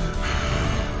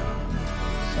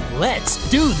 Let's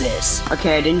do this.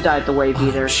 Okay, I didn't die at the wave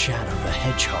either. I'm Shadow the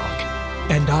Hedgehog,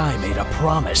 and I made a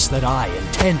promise that I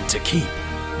intend to keep.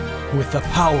 With the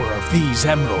power of these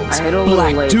emeralds, I hit a little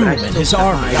Black late, Doom but I and still his got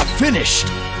army mine. are finished.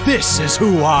 This is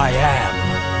who I am.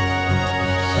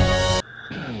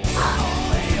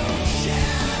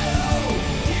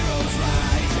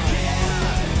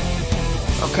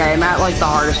 Okay, I'm at like the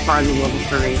hardest part of the level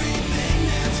 3.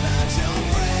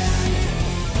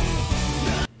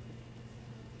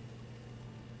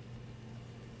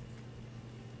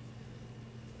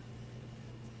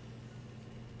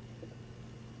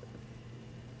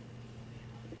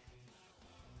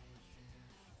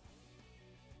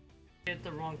 Hit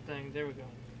the wrong thing. There we go.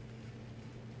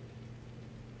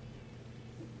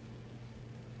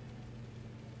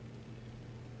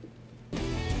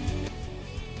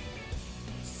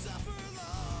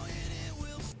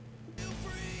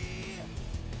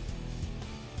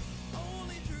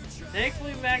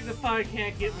 Thankfully, Magnify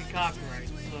can't get me copyright,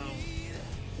 so.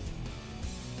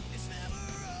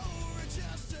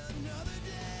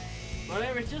 But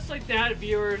anyway, just like that,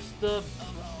 viewers, the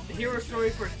hero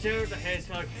story for Sarah the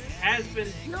Hedgehog has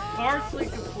been partially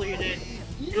completed.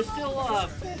 There's still,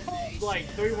 like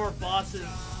 3 more bosses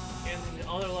and the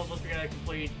other levels we gotta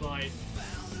complete, but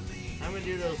I'm gonna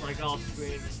do those, like, off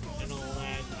screen and all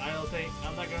that.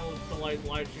 I'm not gonna look to, like,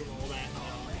 live stream all that.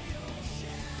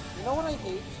 You know what I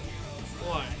hate?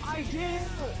 What? I did!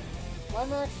 My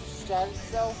Mac shot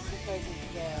itself because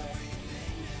it's,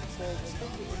 because I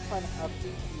think it was trying to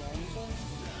update the engine.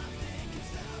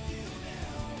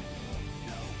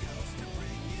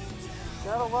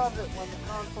 Gotta love it when the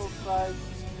console decides,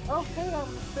 okay, I'm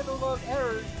gonna spit a lot of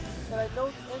errors that I know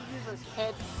the end user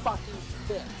can't fucking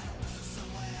fix.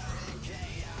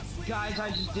 Guys,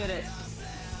 I just did it.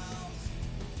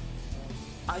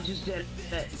 I just did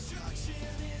it.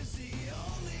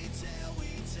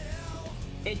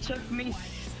 It took me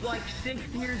like 6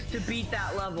 years to beat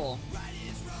that level.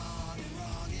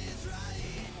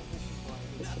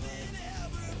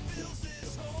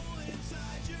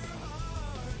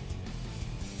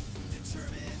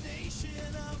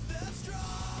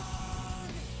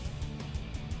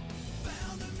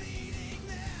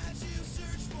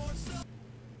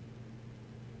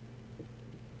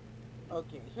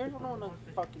 Okay, here's what I'm gonna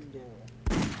fucking do.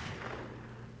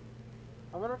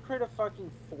 I'm gonna create a fucking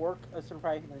fork of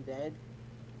Surviving the Dead.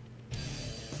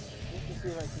 Just to see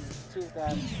if I can see if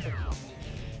that.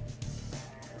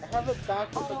 I have it back.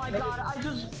 Oh my god! I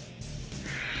just.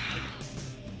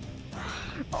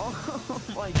 Oh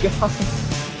my god.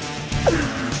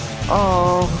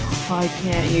 Oh, I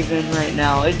can't even right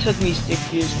now. It took me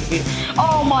 6 years to beat.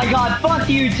 Oh my god! Fuck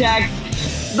you, text.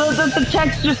 The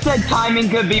text just said timing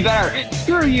could be better.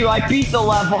 Screw you! I beat the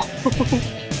level.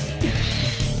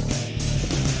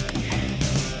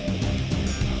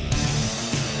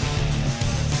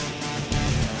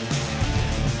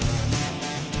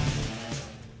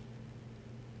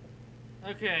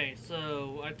 Okay,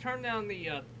 so I turned down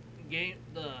the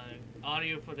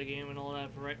audio for the game and all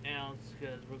that for right now,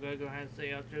 because we're gonna go ahead and say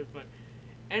outros. But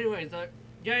anyways,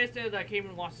 guys that came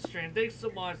and watched the stream, thanks so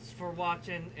much for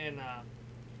watching. And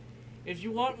if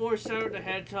you want more Shadow the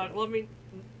Hedgehog, let me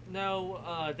know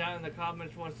down in the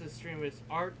comments once this stream is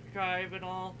archived and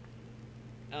all.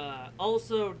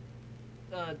 Also,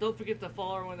 don't forget to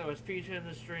follow everyone that was featured in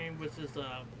the stream, which is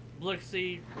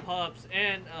Blixie, Pups,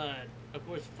 and of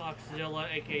course Foxzilla,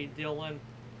 aka Dylan.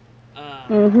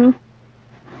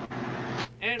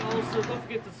 And also, don't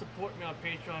forget to support me on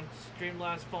Patreon,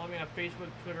 Streamlabs, follow me on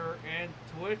Facebook, Twitter, and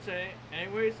Twitch.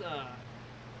 Anyways,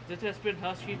 this has been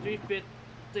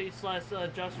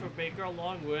Husky350/Just4Baker,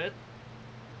 along with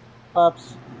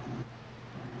Pups,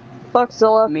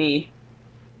 Foxzilla, me,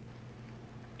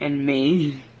 and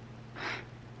me.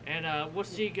 And we'll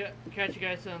catch you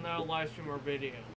guys in another live stream or video.